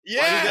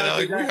 yeah,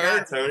 like, we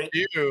heard Tony.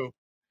 you.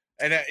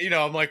 And,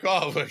 I'm like,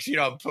 oh,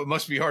 it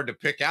must be hard to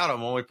pick out.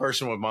 I'm the only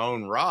person with my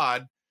own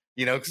rod,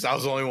 because I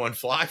was the only one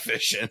fly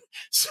fishing.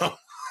 So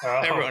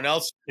everyone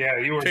else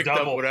you were picked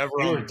double, up whatever.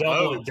 You were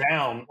doubling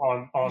down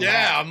on yeah,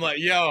 that. I'm like,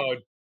 yo,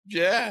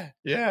 yeah.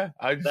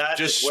 I That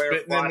just is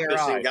where spitting in fly their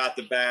fishing eyes. got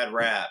the bad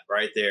rap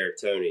right there,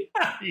 Tony.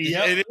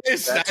 Yep. It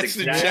is. That's the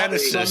exactly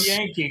genesis. Some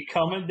Yankee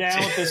coming down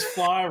with his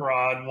fly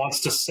rod and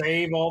wants to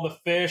save all the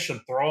fish and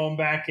throw them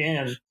back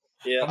in.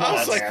 Yeah, I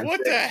was like, man. what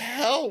the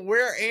hell?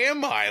 Where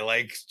am I?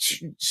 Like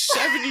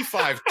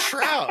 75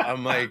 trout.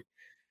 I'm like,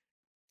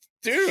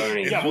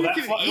 dude, Yeah, well,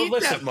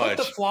 listen, that much.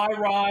 Put the fly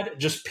rod,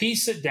 just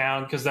piece it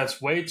down because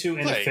that's way too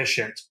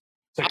inefficient.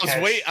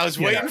 I was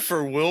waiting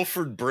for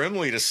Wilford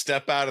Brimley to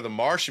step out of the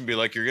marsh and be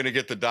like, "You're going to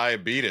get the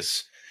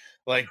diabetes."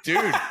 Like,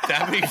 dude,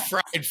 that many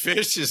fried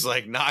fish is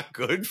like not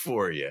good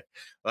for you.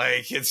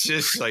 Like, it's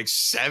just like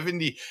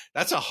 70.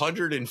 That's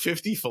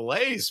 150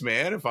 fillets,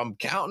 man. If I'm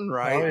counting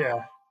right. Oh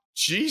yeah.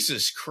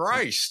 Jesus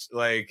Christ.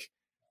 Like,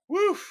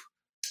 woo.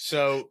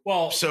 To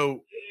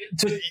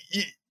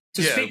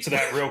speak to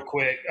that real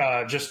quick,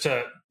 just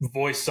to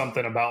voice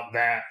something about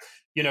that,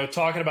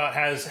 talking about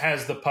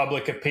has the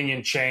public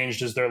opinion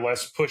changed? Is there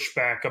less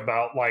pushback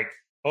about like,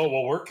 oh,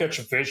 well, we're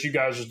catching fish, you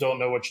guys just don't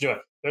know what you're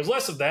doing? There's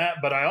less of that,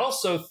 but I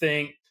also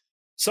think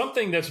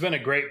something that's been a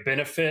great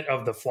benefit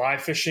of the fly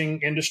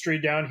fishing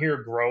industry down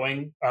here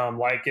growing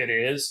like it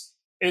is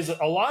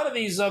a lot of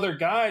these other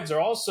guides are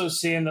also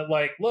seeing that,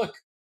 like, look,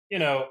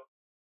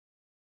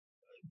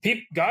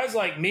 guys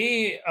like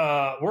me,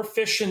 we're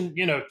fishing,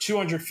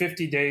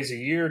 250 days a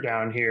year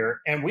down here,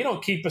 and we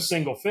don't keep a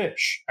single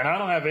fish. And I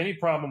don't have any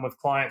problem with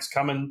clients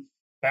coming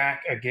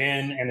back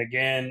again and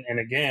again and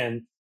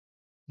again,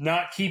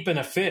 not keeping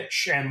a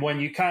fish. And when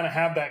you kind of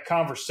have that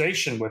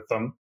conversation with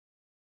them,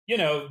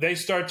 they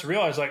start to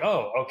realize like,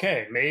 oh,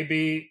 okay,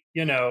 maybe,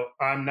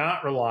 I'm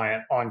not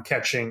reliant on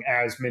catching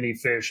as many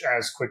fish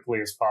as quickly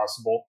as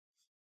possible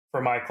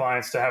for my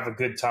clients to have a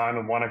good time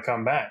and want to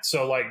come back.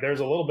 So like,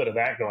 there's a little bit of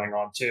that going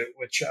on too,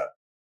 which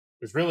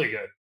is really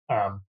good.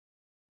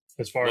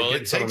 As far as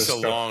it takes a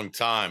long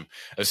time,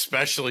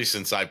 especially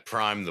since I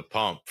primed the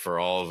pump for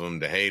all of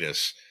them to hate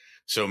us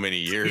so many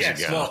years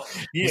ago. Well,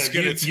 it's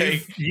going to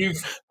take.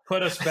 You've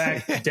put us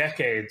back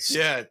decades.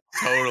 Yeah,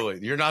 totally.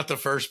 You're not the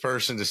first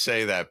person to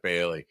say that,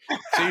 Bailey.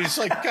 So it's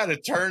like kind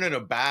of turning a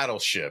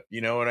battleship.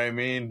 You know what I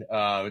mean?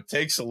 It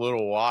takes a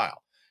little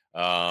while,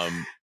 but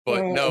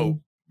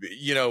no.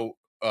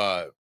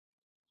 I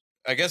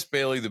guess,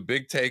 Bailey, the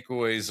big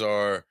takeaways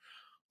are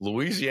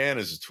Louisiana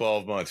is a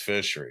 12-month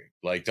fishery.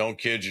 Like, don't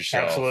kid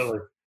yourself. Absolutely.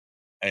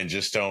 And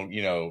just don't,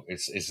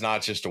 it's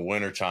not just a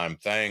wintertime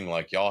thing.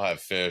 Like, y'all have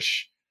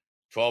fish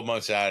 12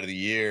 months out of the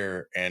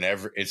year, and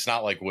it's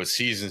not like what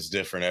season's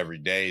different, every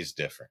day is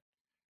different.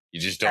 You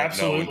just don't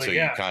know until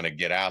you kind of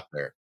get out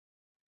there.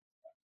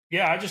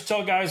 Yeah, I just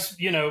tell guys,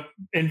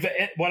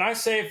 when I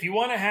say if you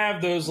want to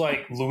have those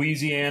like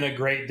Louisiana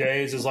great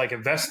days, is like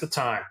invest the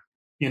time,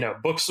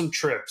 book some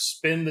trips,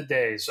 spend the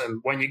days. And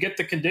when you get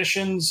the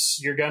conditions,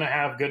 you're going to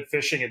have good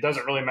fishing. It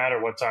doesn't really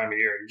matter what time of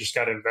year. You just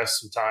got to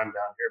invest some time down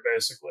here,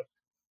 basically.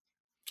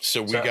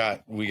 So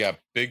we got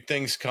big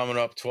things coming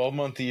up,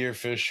 12-month a year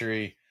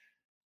fishery,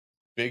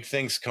 big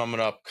things coming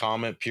up,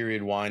 comment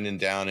period winding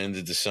down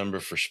into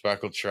December for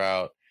speckled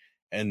trout.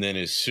 And then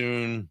as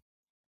soon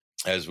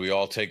as we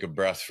all take a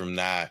breath from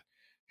that,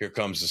 here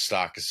comes the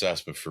stock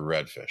assessment for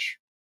redfish.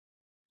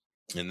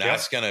 And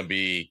that's going to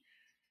be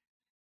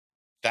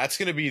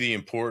the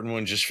important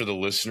one just for the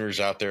listeners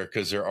out there,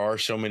 because there are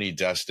so many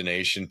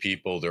destination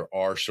people. There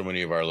are so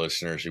many of our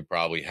listeners who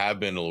probably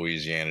have been to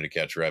Louisiana to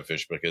catch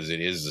redfish because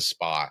it is the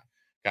spot,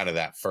 kind of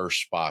that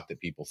first spot that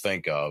people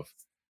think of.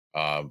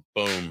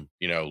 Boom,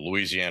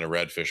 Louisiana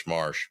redfish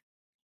marsh.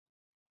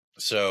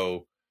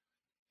 So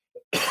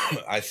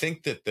I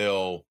think that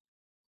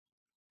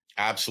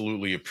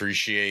absolutely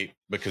appreciate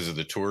because of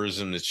the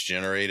tourism that's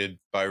generated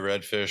by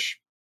redfish.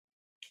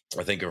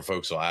 I think our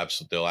folks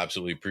they'll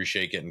absolutely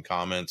appreciate getting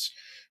comments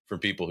from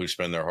people who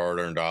spend their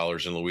hard-earned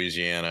dollars in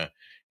Louisiana.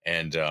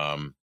 And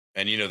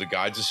the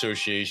Guides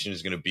Association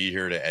is going to be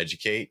here to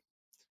educate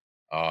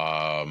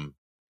our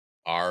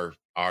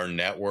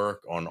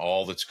network on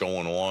all that's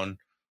going on,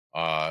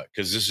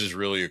 because this is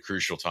really a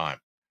crucial time.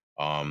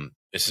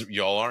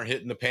 Y'all aren't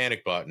hitting the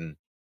panic button,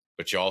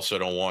 but you also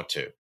don't want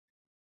to.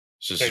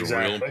 So this is a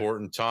real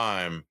important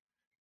time.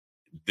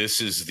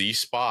 This is the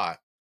spot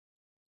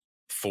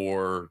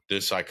for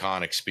this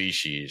iconic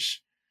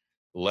species.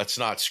 Let's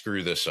not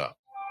screw this up,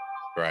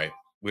 right?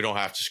 We don't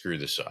have to screw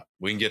this up.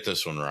 We can get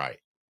this one right.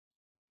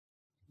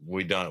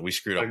 We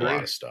screwed up a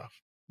lot of stuff.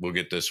 We'll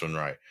get this one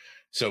right.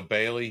 So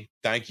Bailey,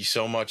 thank you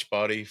so much,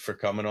 buddy, for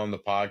coming on the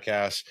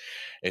podcast.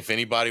 If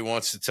anybody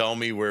wants to tell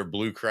me where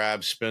blue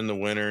crabs spend the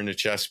winter in the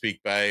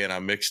Chesapeake Bay and I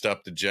mixed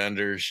up the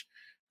genders,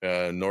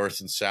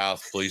 north and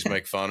south, please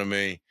make fun of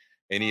me.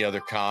 Any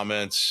other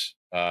comments?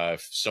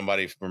 If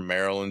somebody from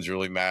Maryland's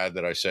really mad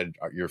that I said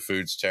your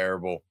food's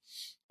terrible,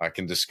 I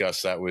can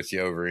discuss that with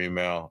you over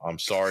email. I'm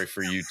sorry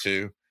for you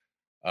too.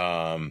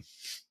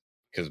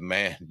 Because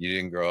man, you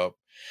didn't grow up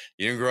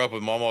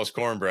with Mama's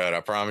cornbread. I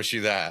promise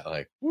you that.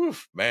 Like,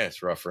 woof, man,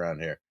 it's rough around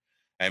here.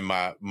 And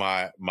my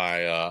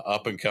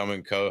up and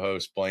coming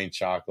co-host, Plain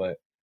Chocolate.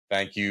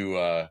 Thank you.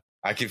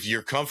 If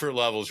your comfort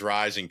level's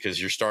rising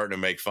because you're starting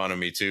to make fun of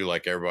me too,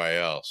 like everybody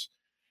else.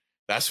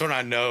 That's when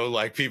I know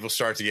like people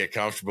start to get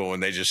comfortable when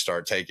they just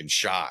start taking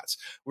shots.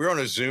 We were on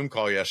a Zoom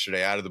call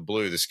yesterday out of the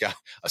blue. This guy,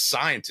 a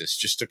scientist,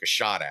 just took a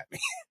shot at me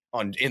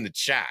in the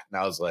chat.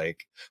 And I was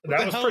like,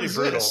 that was pretty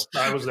brutal.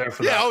 I was there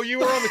for that. Yeah, oh, you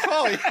were on the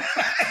call.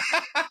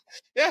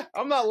 Yeah,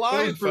 I'm not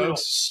lying,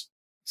 folks.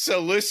 So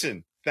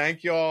listen,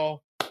 thank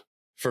y'all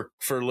for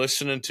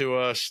listening to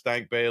us.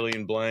 Thank Bailey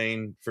and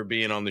Blaine for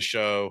being on the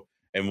show.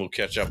 And we'll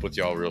catch up with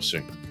y'all real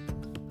soon.